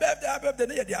 happy birthday.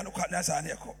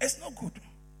 It's not good.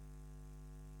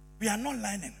 We are not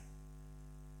learning.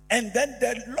 And then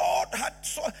the Lord had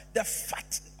saw the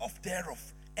fat of thereof,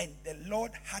 and the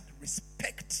Lord had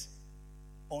respect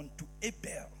unto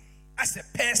Abel as a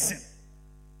person,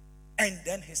 and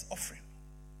then his offering.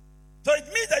 So it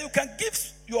means that you can give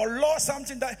your Lord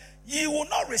something that he will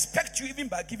not respect you even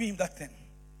by giving him that thing.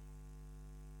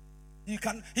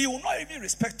 He will not even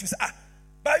respect you. Say,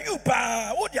 but you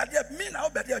what you mean now?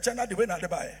 But you channel the way now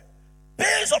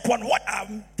based upon what I've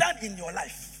done in your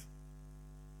life.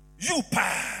 You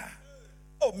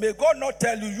oh, may God not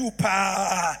tell you you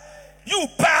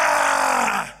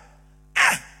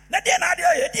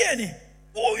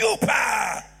oh, you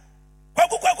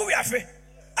kwaku we afe.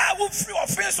 I will free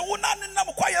offense. Who none nam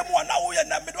quiet more now. We are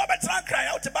not trying to cry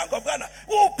out to Bank of Ghana.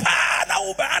 Who now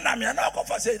uba anami and now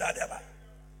come say that ever.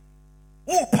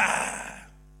 No,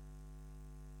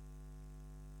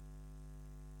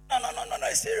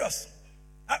 it's serious.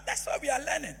 That's why we are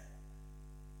learning.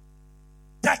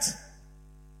 That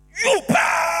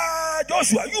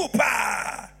Joshua, ube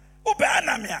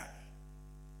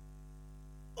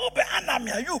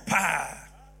anamia, you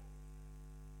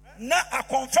na I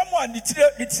confirm one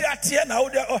nitire na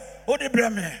ode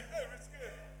breme.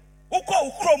 Uko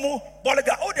ukromu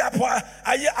bolega ode apo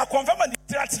aye I confirm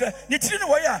nitire no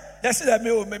way a yes that me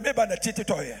ba na titi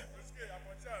toye.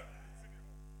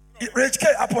 Rich K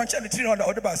upon nitire no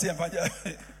ode ba say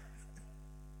mfanja.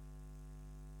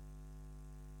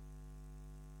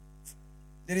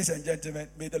 Ladies and gentlemen,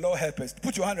 may the Lord help us.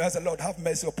 Put your hand and say, Lord, have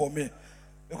mercy upon me.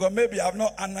 Because maybe I have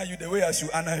not honored you the way I should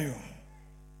honor you.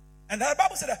 And the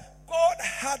Bible said that God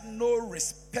had no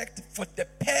respect for the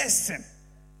person.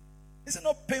 Is it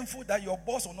not painful that your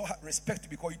boss will not have respect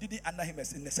because you didn't honor him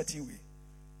in a certain way?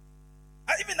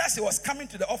 And even as he was coming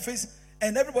to the office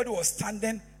and everybody was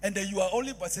standing and then you are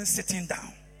only person sitting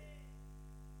down.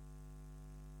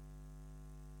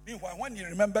 Meanwhile, when he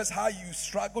remembers how you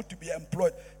struggled to be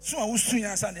employed, soon you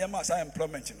understand the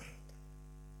employment.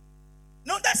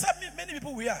 No, that's how many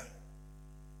people we are.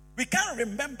 We can't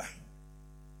remember.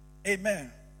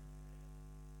 Amen.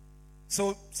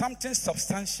 So something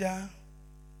substantial,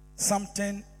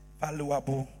 something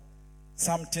valuable,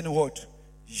 something what?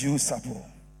 Usable.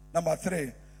 Number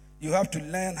 3, you have to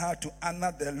learn how to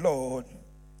honor the Lord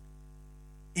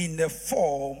in the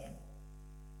form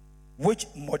which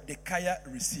Mordecai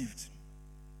received.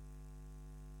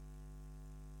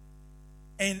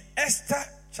 In Esther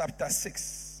chapter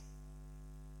 6,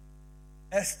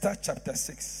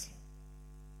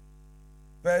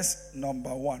 verse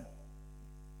number 1.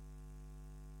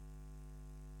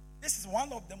 This is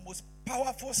one of the most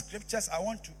powerful scriptures I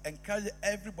want to encourage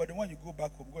everybody when you go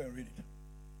back home, go and read it.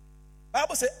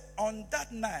 Bible says, on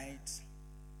that night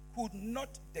could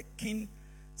not the king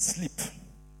sleep.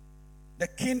 The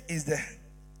king is the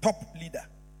top leader.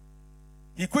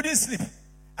 He couldn't sleep.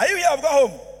 Are you here or go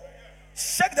home?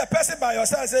 Shake the person by your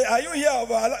side. Say, are you here or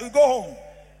go home?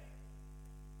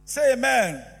 Say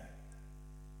amen.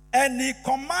 And he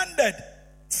commanded,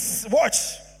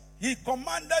 watch, he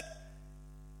commanded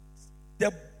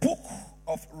the book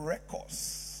of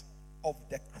records of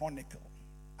the chronicle.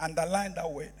 Underline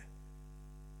that word.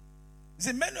 You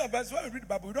see, many of us, when we read the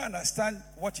Bible, we don't understand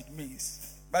what it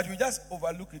means. But we just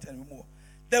overlook it and move.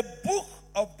 The book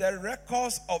of the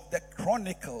records of the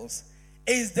chronicles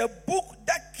is the book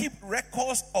that keeps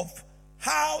records of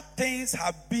how things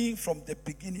have been from the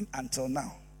beginning until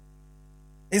now.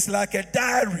 It's like a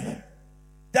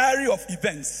diary of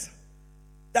events.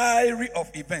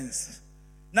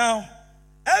 Now,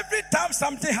 every time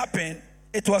something happened,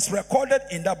 it was recorded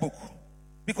in that book.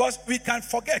 Because we can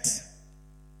forget.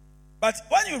 But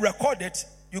when you record it,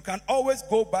 you can always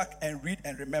go back and read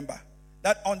and remember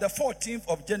that on the 14th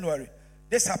of January,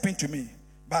 this happened to me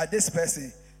by this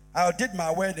person. I did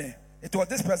my wedding. It was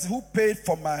this person who paid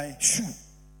for my shoe.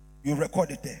 You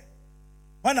record it there.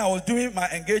 When I was doing my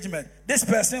engagement, this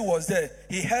person was there.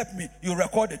 He helped me. You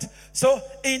record it. So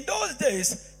in those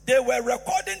days, they were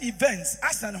recording events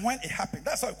as and when it happened.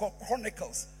 That's what we call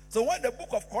chronicles. So when the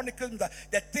book of Chronicles,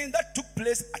 the thing that took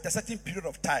place at a certain period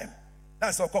of time,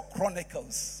 that's what we call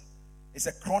chronicles. It's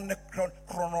a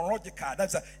chronological.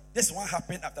 That's this one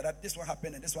happened after that. This one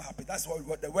happened and this one happened. That's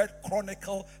what the word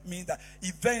chronicle means. That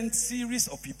event, series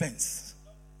of events.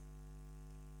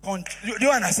 Do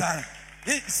you understand?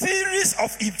 A series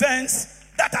of events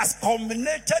that has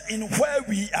culminated in where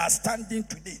we are standing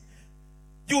today.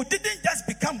 You didn't just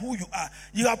become who you are.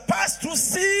 You have passed through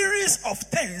series of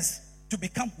things to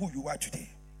become who you are today.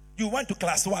 You went to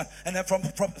class 1, and then from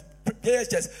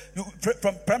JHS,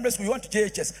 from primary school you went to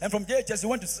JHS, and from JHS you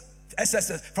went to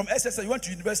SSS. From SSS you went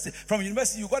to university. From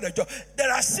university you got a job.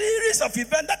 There are series of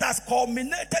events that has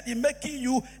culminated in making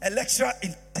you a lecturer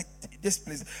in this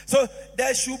place. So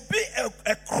there should be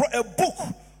a book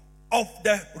of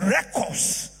the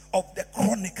records of the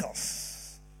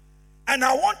chronicles. And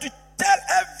I want to tell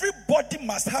everybody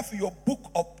must have your book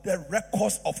of the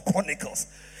records of Chronicles.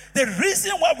 The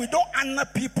reason why we don't honor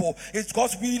people is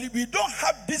because we don't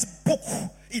have this book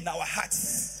in our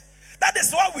hearts. That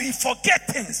is why we forget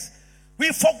things. We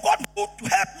forgot who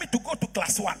helped me to go to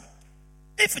class 1.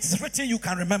 If it is written, you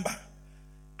can remember.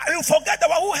 You forget the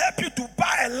one who helped you to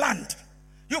buy a land.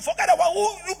 You forget the one who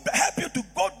helped you to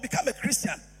go become a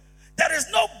Christian. There is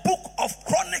no book of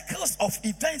chronicles of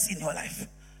events in your life.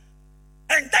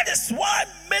 And that is why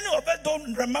many of us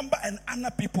don't remember and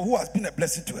honor people who has been a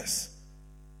blessing to us.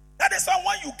 That is why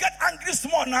when you get angry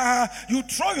small now, you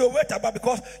throw your weight about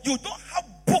because you don't have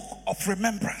book of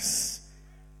remembrance.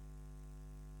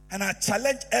 And I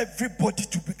challenge everybody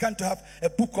to begin to have a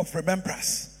book of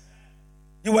remembrance.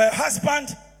 You were a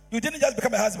husband, you didn't just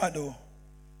become a husband though.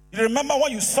 You remember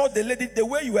when you saw the lady, the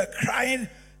way you were crying,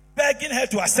 begging her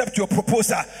to accept your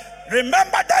proposal.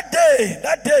 Remember that day.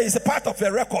 That day is a part of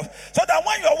your record. So that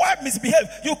when your wife misbehaves,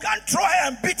 you can't throw her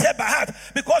and beat her by heart.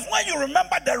 Because when you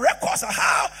remember the records of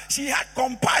how she had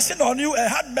compassion on you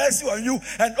and had mercy on you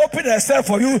and opened herself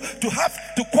for you to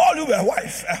have to call you a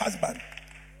wife, a husband,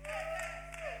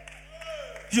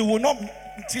 you will not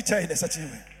treat her in a certain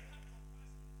way.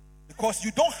 Because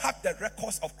you don't have the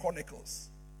records of Chronicles.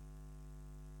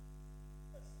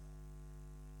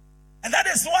 And that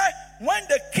is why when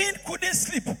the king couldn't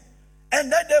sleep, and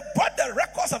then they brought the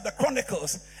records of the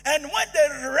Chronicles, and when they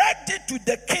read it to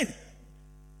the king,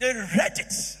 they read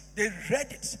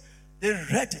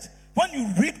it. When you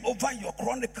read over your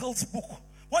Chronicles book,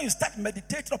 when you start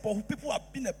meditating upon who people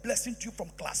have been a blessing to you from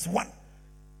class 1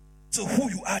 to who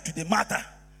you are today matter.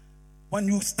 When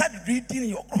you start reading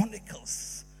your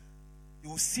Chronicles, you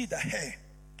will see that, hey,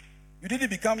 you didn't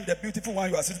become the beautiful one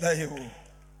you are sitting there.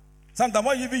 Sometimes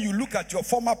when you look at your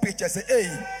former picture and say,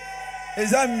 hey,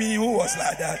 is that me who was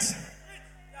like that?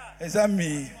 Is that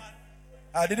me?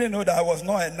 I didn't know that I was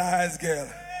not a nice girl.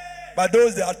 But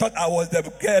those days I thought I was the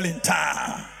girl in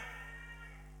town.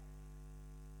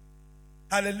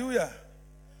 Hallelujah.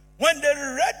 When they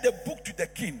read the book to the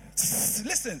king,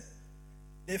 listen,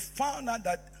 they found out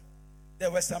that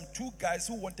there were some 2 guys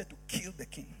who wanted to kill the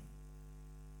king.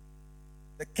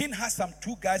 The king had some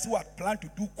 2 guys who had planned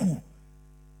to do coup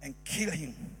and kill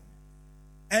him.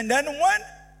 And then when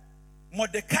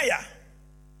Mordecai,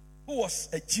 who was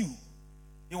a Jew,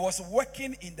 he was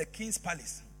working in the king's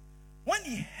palace. When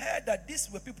he heard that these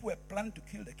were people who were planning to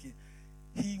kill the king,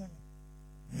 he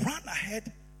ran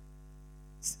ahead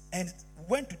and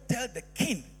went to tell the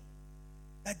king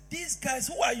that these guys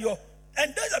who are your,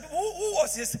 and those are people who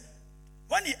was his,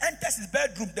 when he enters his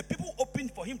bedroom, the people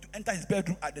opened for him to enter his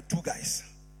bedroom are the 2 guys.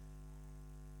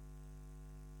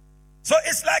 So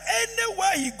it's like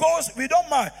anywhere he goes, we don't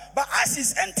mind. But as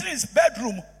he's entering his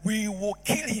bedroom, we will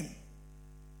kill him.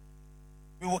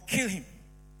 We will kill him.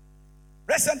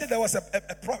 Recently, there was a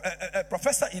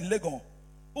professor in Legon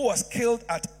who was killed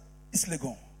at East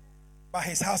Legon by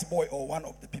his houseboy or one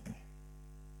of the people.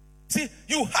 See,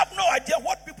 you have no idea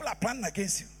what people are planning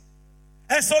against you.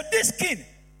 And so this king,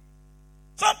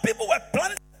 some people were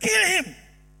planning to kill him.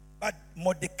 But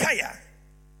Mordecai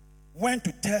went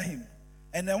to tell him.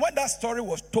 And then when that story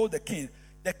was told the king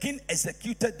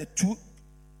executed the 2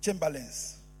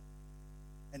 chamberlains.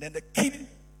 And then the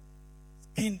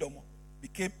kingdom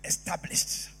became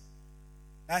established.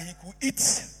 Now he could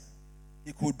eat,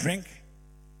 he could drink,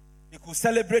 he could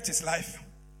celebrate his life.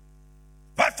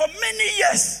 But for many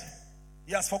years,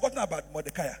 he has forgotten about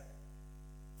Mordecai.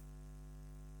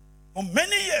 For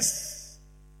many years,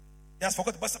 he has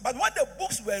forgotten. But when the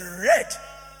books were read,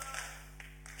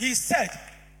 he said,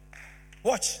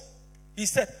 watch. He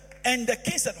said, and the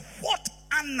king said, what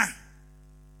honor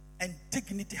and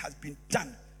dignity has been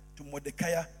done to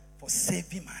Mordecai for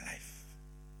saving my life.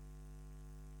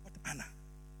 What honor.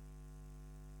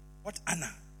 What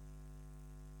honor.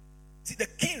 See, the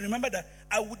king, remember that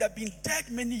I would have been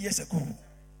dead many years ago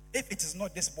if it is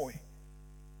not this boy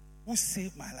who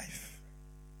saved my life.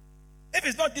 If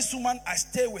it's not this woman I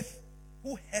stay with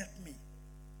who helped me,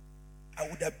 I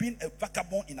would have been a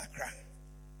vagabond in Accra.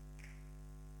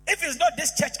 If it's not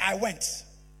this church I went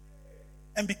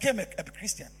and became a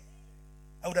Christian,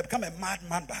 I would have become a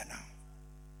madman by now.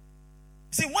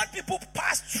 See, when people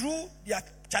pass through their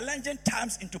challenging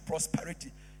times into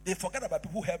prosperity, they forget about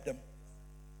people who helped them.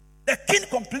 The king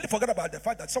completely forgot about the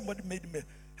fact that somebody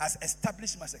has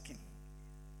established him as a king.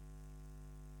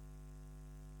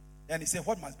 And he said,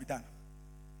 what must be done?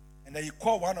 And then he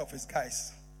called one of his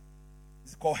guys.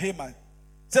 He's called Haman.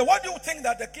 Say, what do you think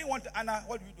that the king want to honor?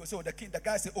 What do you do? So the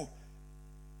guy said,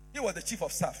 he was the chief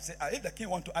of staff. Say, if the king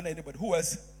want to honor anybody, who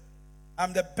else?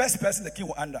 I'm the best person the king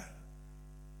will honor.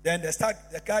 Then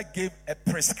the guy gave a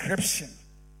prescription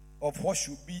of what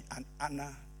should be an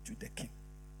honor to the king.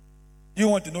 Do you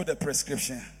want to know the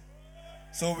prescription?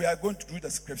 So we are going to do the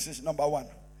prescription. Number 1,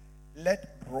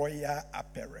 let royal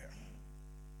apparel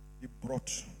be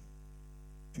brought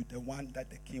to the one that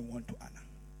the king wants to honor.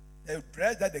 The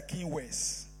dress that the king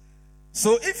wears.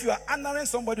 So if you are honoring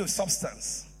somebody with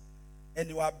substance and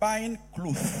you are buying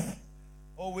clothes,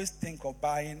 always think of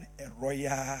buying a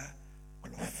royal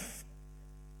cloth.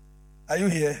 Are you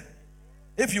here?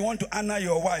 If you want to honor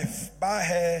your wife, buy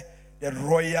her the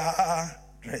royal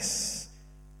dress.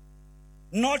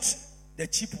 Not the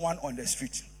cheap one on the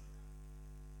street.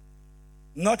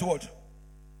 Not what?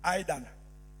 High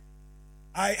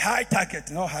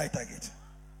target, not high target.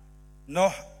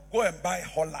 No, go and buy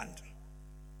Holland.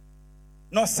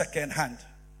 Not second hand.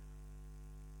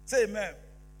 Say amen.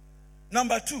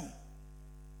 Number 2,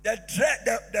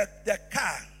 the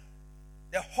car,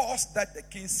 the horse that the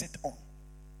king sit on.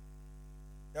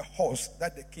 The horse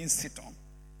that the king sit on.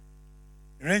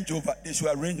 Range Rover, they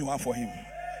should arrange one for him.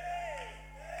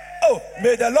 Oh,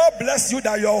 may the Lord bless you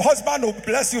that your husband will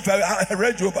bless you for a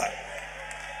Range Rover.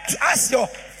 As your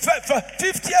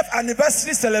 50th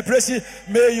anniversary celebration,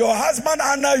 may your husband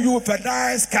honor you with a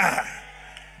nice car.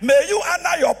 May you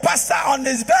honor your pastor on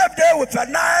his birthday with a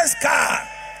nice car.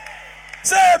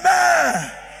 Say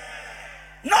amen.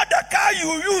 Not the car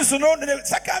you use, the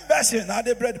second version. Now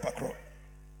they bread pakro.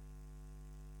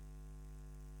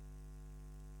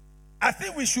 I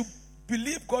think we should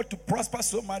believe God to prosper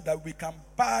so much that we can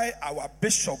buy our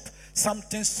bishop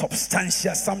something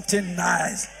substantial, something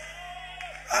nice.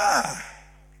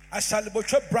 I shall be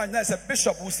a brand as a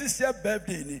bishop who sees your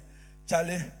birthday.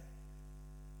 Charlie,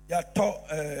 you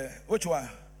which one?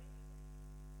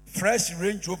 Fresh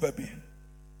Range Rover.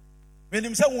 When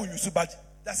him say won't use, but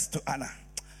that's to honor.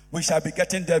 We shall be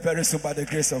getting there very soon by the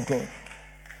grace of God.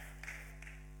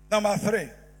 Number 3,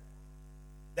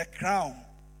 the crown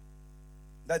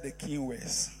that the king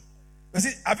wears. You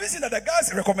see, have you seen that the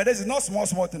guy's recommendation is not small,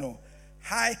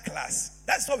 high class.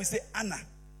 That's why we say honor.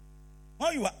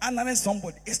 When you are honoring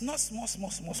somebody, it's not small.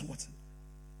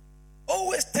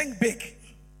 Always think big.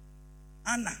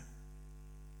 Honor.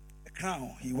 The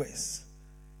crown he wears.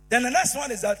 Then the next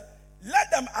one is that let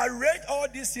them arrange all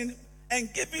these things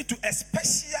and give it to a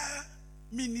special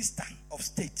minister of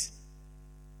state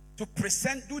to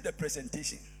do the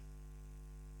presentation.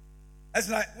 As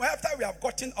like after we have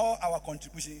gotten all our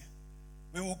contribution,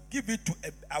 we will give it to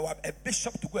a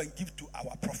bishop to go and give to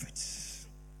our prophets.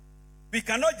 We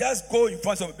cannot just go in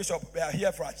front of a bishop. We are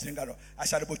here for a chingaro.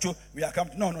 We are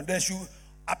coming. No. There should,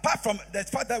 apart from the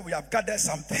fact that we have gathered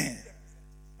something,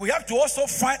 we have to also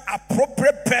find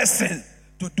appropriate person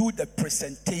to do the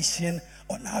presentation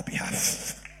on our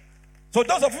behalf. So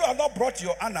those of you who have not brought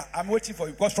your honor, I'm waiting for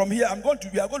you. Because from here,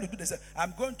 we are going to do this.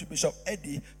 I'm going to Bishop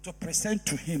Eddie to present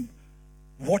to him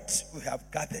what we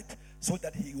have gathered so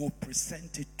that he will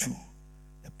present it to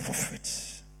the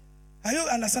prophets. Are you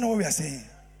understanding what we are saying?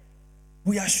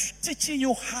 We are teaching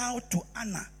you how to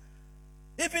honor.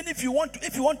 Even if you want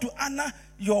to honor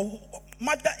your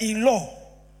mother-in-law,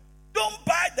 don't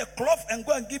buy the cloth and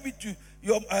go and give it to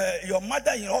your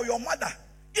mother-in-law or your mother.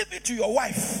 Give it to your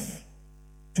wife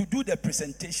to do the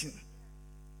presentation.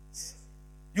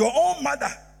 Your own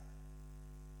mother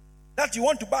that you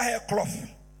want to buy her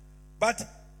cloth, but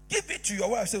give it to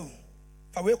your wife. So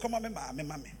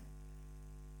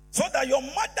that your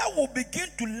mother will begin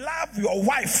to love your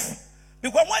wife.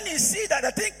 Because when he sees that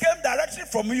the thing came directly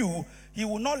from you, he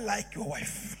will not like your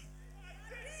wife.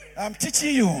 I'm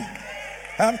teaching you.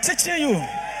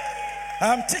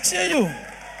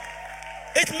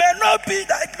 It may not be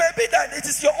that, it may be that it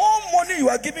is your own money you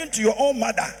are giving to your own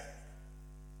mother.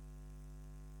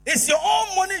 It's your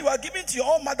own money you are giving to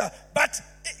your own mother. But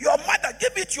your mother,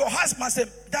 give it to your husband. Say,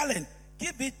 darling,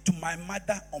 give it to my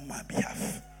mother on my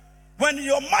behalf. When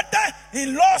your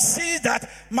mother-in-law sees that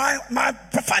my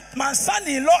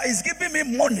son-in-law is giving me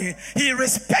money, he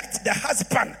respects the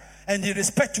husband and he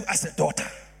respects you as a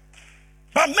daughter.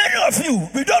 But many of you,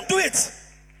 we don't do it.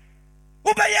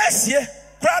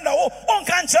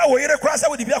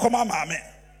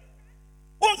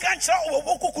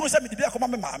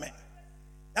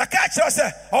 I catch you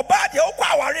say, oh, bad, you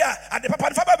warrior at the papa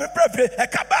and father a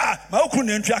kaba, Maukun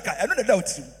and Traka. I don't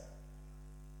doubt you.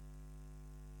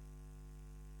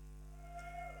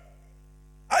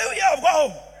 Are you here of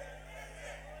God?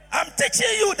 I'm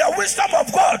teaching you the wisdom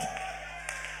of God.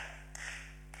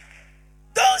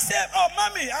 Don't say, oh,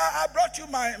 mommy, I brought you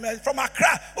my from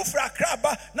Accra,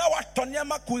 Accra, now what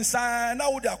Tonyama Kunsa,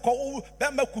 now they are called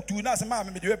Bamba Kutuna, some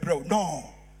mammy, bro. No,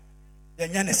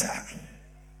 Yanisa.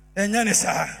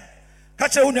 Yanisa.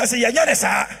 Catch a say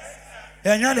Yanisa.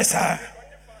 Yanisa.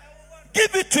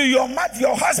 Give it to your mother,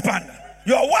 your husband,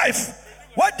 your wife.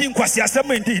 What did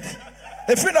Kwasi indeed?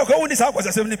 If you not go in this house,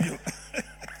 Kwasi bill.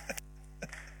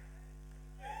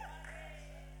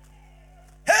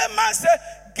 Hey man said,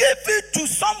 give it to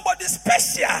somebody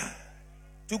special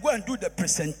to go and do the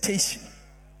presentation.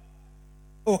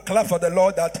 Oh, clap for the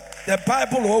Lord that the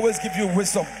Bible will always give you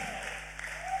wisdom.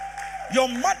 Your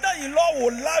mother-in-law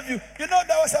will love you. You know,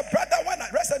 there was a brother when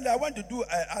recently I went to do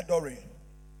adoring.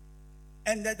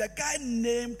 And the guy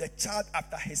named the child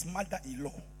after his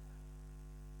mother-in-law.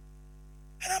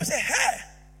 And I'm saying, hey,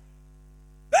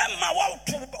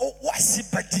 what's it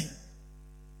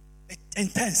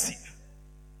intense?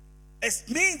 It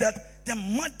means that the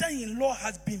mother-in-law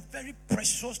has been very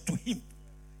precious to him.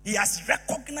 He has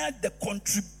recognized the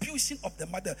contribution of the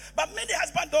mother. But many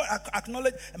husbands don't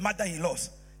acknowledge mother-in-laws.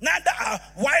 Neither our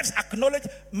wives acknowledge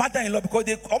mother-in-law because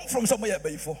they come from somewhere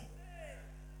before.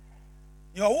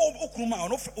 You are also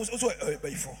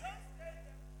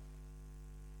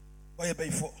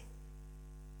before.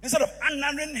 Instead of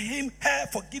honoring him, her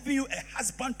for giving you a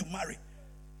husband to marry.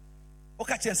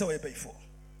 Okay, change away before.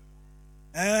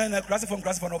 And a class from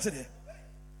opposite.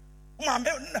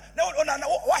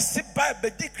 What's it by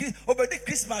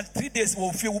Christmas 3 days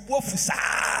will feel both.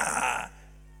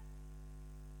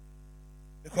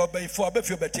 Because before I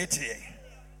feel better.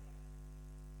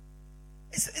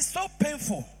 It's so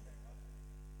painful.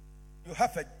 You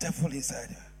have a devil inside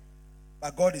you.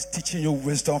 But God is teaching you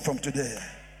wisdom from today.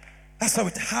 That's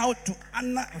how to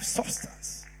honor with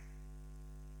substance.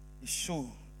 He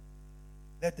show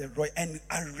let the royal and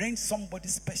arrange somebody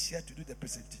special to do the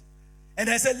presenting. And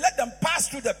I said, let them pass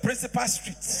through the principal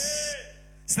streets.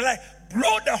 It's like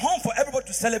blow the horn for everybody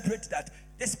to celebrate that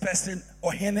this person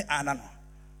or any anano.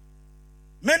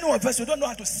 Many of us we don't know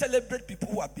how to celebrate people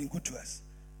who have been good to us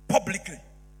publicly.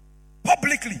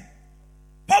 Publicly.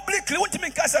 What do you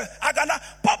mean, Agana?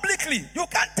 Publicly. You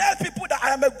can't tell people that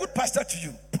I am a good pastor to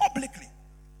you. Publicly.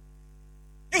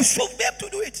 You should be able to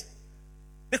do it.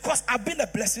 Because I've been a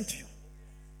blessing to you.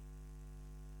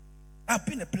 I've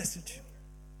been a blessing to you.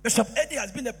 Bishop Eddie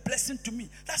has been a blessing to me.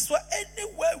 That's why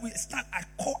anywhere we stand, I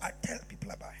tell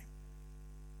people about him.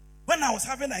 When I was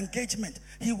having an engagement,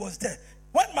 he was there.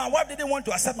 When my wife didn't want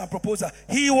to accept my proposal,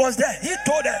 he was there. He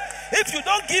told her, if you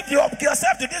don't give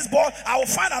yourself to this boy, I will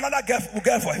find another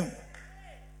girl for him.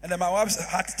 And then my wife's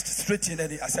heart straightened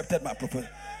and he accepted my proposal.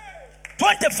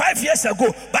 25 years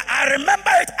ago, but I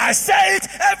remember it. I say it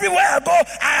everywhere I go.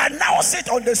 I announce it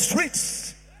on the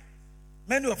streets.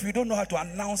 Many of you don't know how to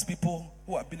announce people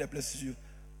who have been a blessing to you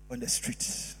on the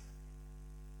streets.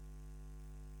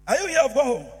 Are you here of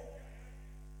God?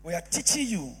 We are teaching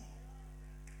you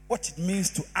what it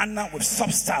means to honor with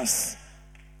substance.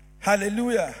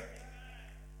 Hallelujah.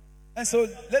 And so,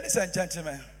 ladies and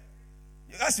gentlemen,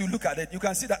 as you look at it, you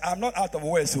can see that I'm not out of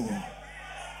words.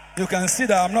 You can see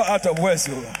that I'm not out of words.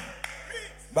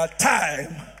 But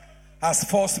time has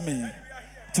forced me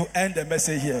to end the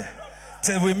message here.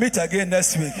 Till we meet again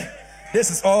next week. This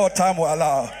is all time will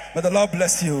allow. May the Lord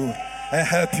bless you and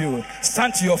help you.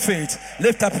 Stand to your feet.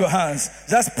 Lift up your hands.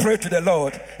 Just pray to the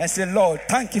Lord and say, Lord,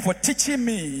 thank you for teaching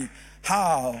me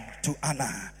how to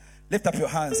honor. Lift up your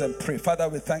hands and pray. Father,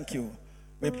 we thank you.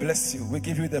 We bless you. We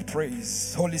give you the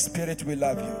praise. Holy Spirit, we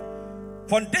love you.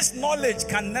 For this knowledge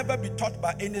can never be taught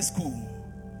by any school.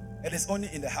 It is only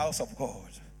in the house of God.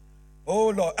 Oh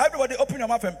Lord, everybody open your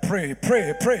mouth and pray.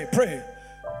 Pray, pray, pray.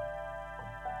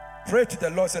 Pray to the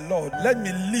Lord. Say, Lord, let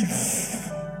me live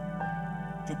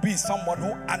to be someone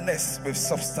who honors with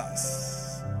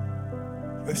substance.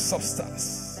 With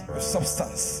substance. With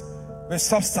substance. With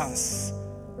substance.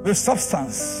 With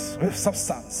substance. With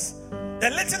substance. The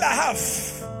little I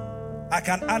have, I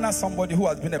can honor somebody who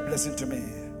has been a blessing to me.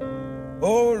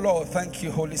 Oh Lord, thank you,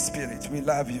 Holy Spirit. We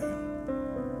love you.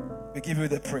 We give you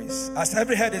the praise. As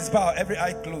every head is bowed, every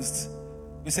eye closed,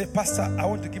 we say, Pastor, I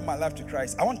want to give my life to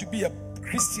Christ. I want to be a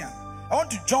Christian. I want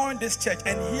to join this church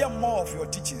and hear more of your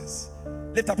teachings.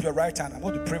 Lift up your right hand. I'm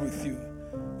going to pray with you.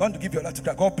 I want to give your life to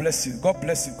Christ. God bless you. God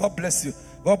bless you. God bless you.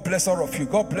 God bless all of you.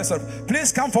 God bless all of you.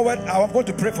 Please come forward. I'm going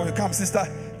to pray for you. Come, sister.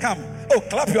 Come. Oh,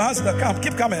 clap your hands. Come.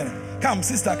 Keep coming. Come,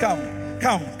 sister. Come.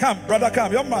 Come. Come. Brother,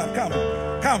 come. Young man, come.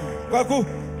 Come. Wagu.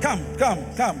 Come.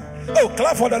 Come. Come. Oh,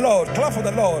 clap for the Lord. Clap for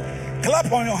the Lord.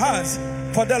 Clap on your hands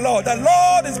for the Lord. The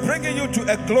Lord is bringing you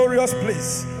to a glorious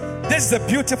place. This is a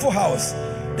beautiful house.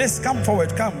 This, come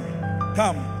forward. Come.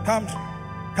 Come. Come.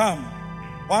 Come.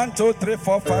 1, 2, 3,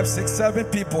 4, 5, 6, 7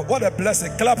 people. What a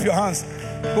blessing. Clap your hands.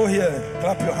 Go here.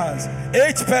 Clap your hands.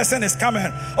 8 person is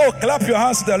coming. Oh, clap your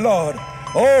hands to the Lord.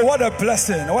 Oh, what a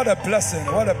blessing. What a blessing.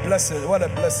 What a blessing. What a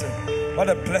blessing. What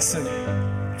a blessing.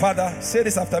 Father, say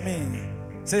this after me.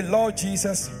 Say, Lord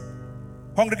Jesus.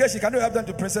 Congregation, can you help them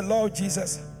to pray? Say, Lord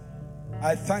Jesus,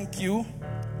 I thank you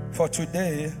for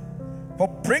today, for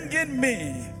bringing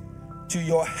me to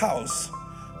your house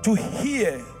to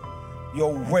hear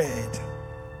your word.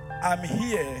 I'm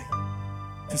here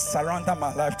to surrender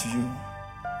my life to you.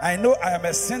 I know I am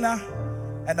a sinner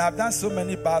and I've done so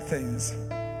many bad things.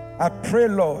 I pray,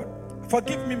 Lord,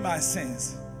 forgive me my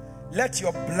sins. Let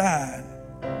your blood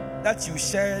that you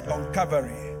shed on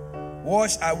Calvary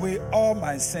wash away all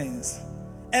my sins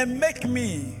and make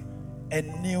me a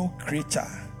new creature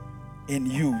in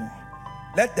you.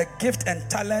 Let the gift and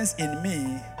talents in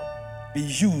me be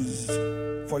used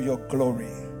for your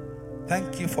glory.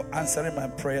 Thank you for answering my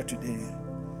prayer today.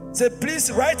 Say,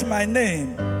 please write my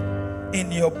name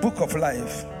in your book of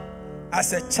life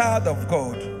as a child of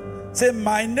God. Say,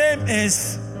 my name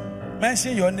is,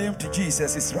 mention your name to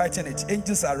Jesus. He's writing it.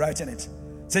 Angels are writing it.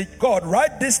 Say, God,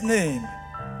 write this name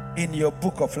in your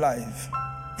book of life.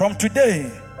 From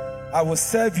today, I will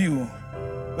serve you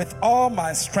with all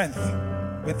my strength,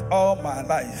 with all my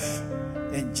life.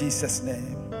 In Jesus'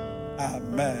 name,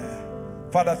 amen.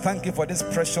 Father, thank you for these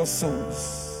precious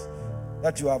souls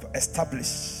that you have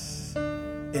established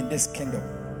in this kingdom.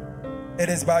 It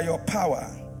is by your power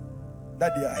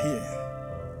that they are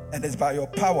here, and it's by your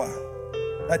power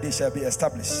that they shall be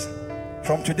established.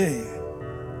 From today,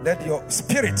 let your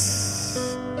spirit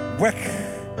work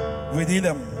within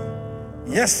them.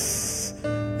 Yes,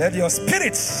 let your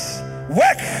spirit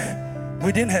work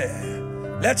within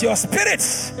her. Let your spirit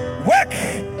work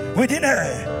within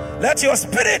her. Let your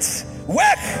spirit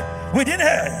work within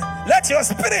her. Let your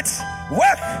spirit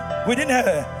work within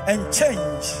her and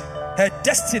change her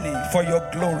destiny for your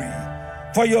glory.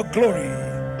 For your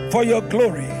glory. For your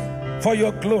glory. For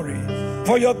your glory.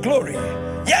 For your glory.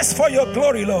 Yes, for your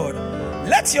glory, Lord.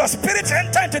 Let your spirit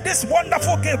enter into this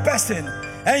wonderful gay person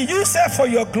and use her for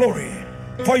your glory.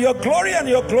 For your glory and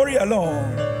your glory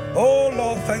alone. Oh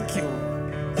Lord, thank you.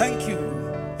 Thank you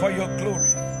for your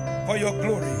glory. For your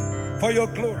glory. For your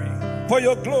glory. For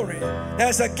your glory.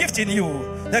 There's a gift in you.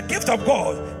 The gift of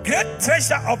God. Great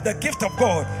treasure of the gift of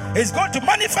God is going to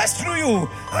manifest through you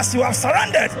as you have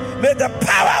surrendered. May the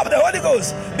power of the Holy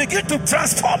Ghost begin to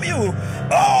transform you.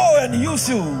 Oh, and use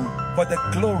you for the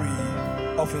glory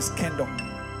of his kingdom.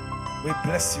 We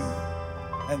bless you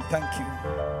and thank you.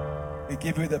 We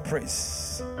give you the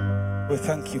praise. We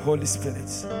thank you, Holy Spirit.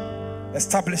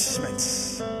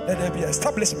 Establishment. Let there be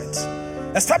establishment.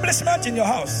 Establishment in your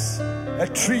house. A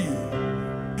tree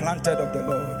planted of the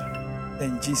Lord.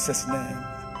 In Jesus' name.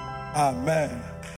 Amen.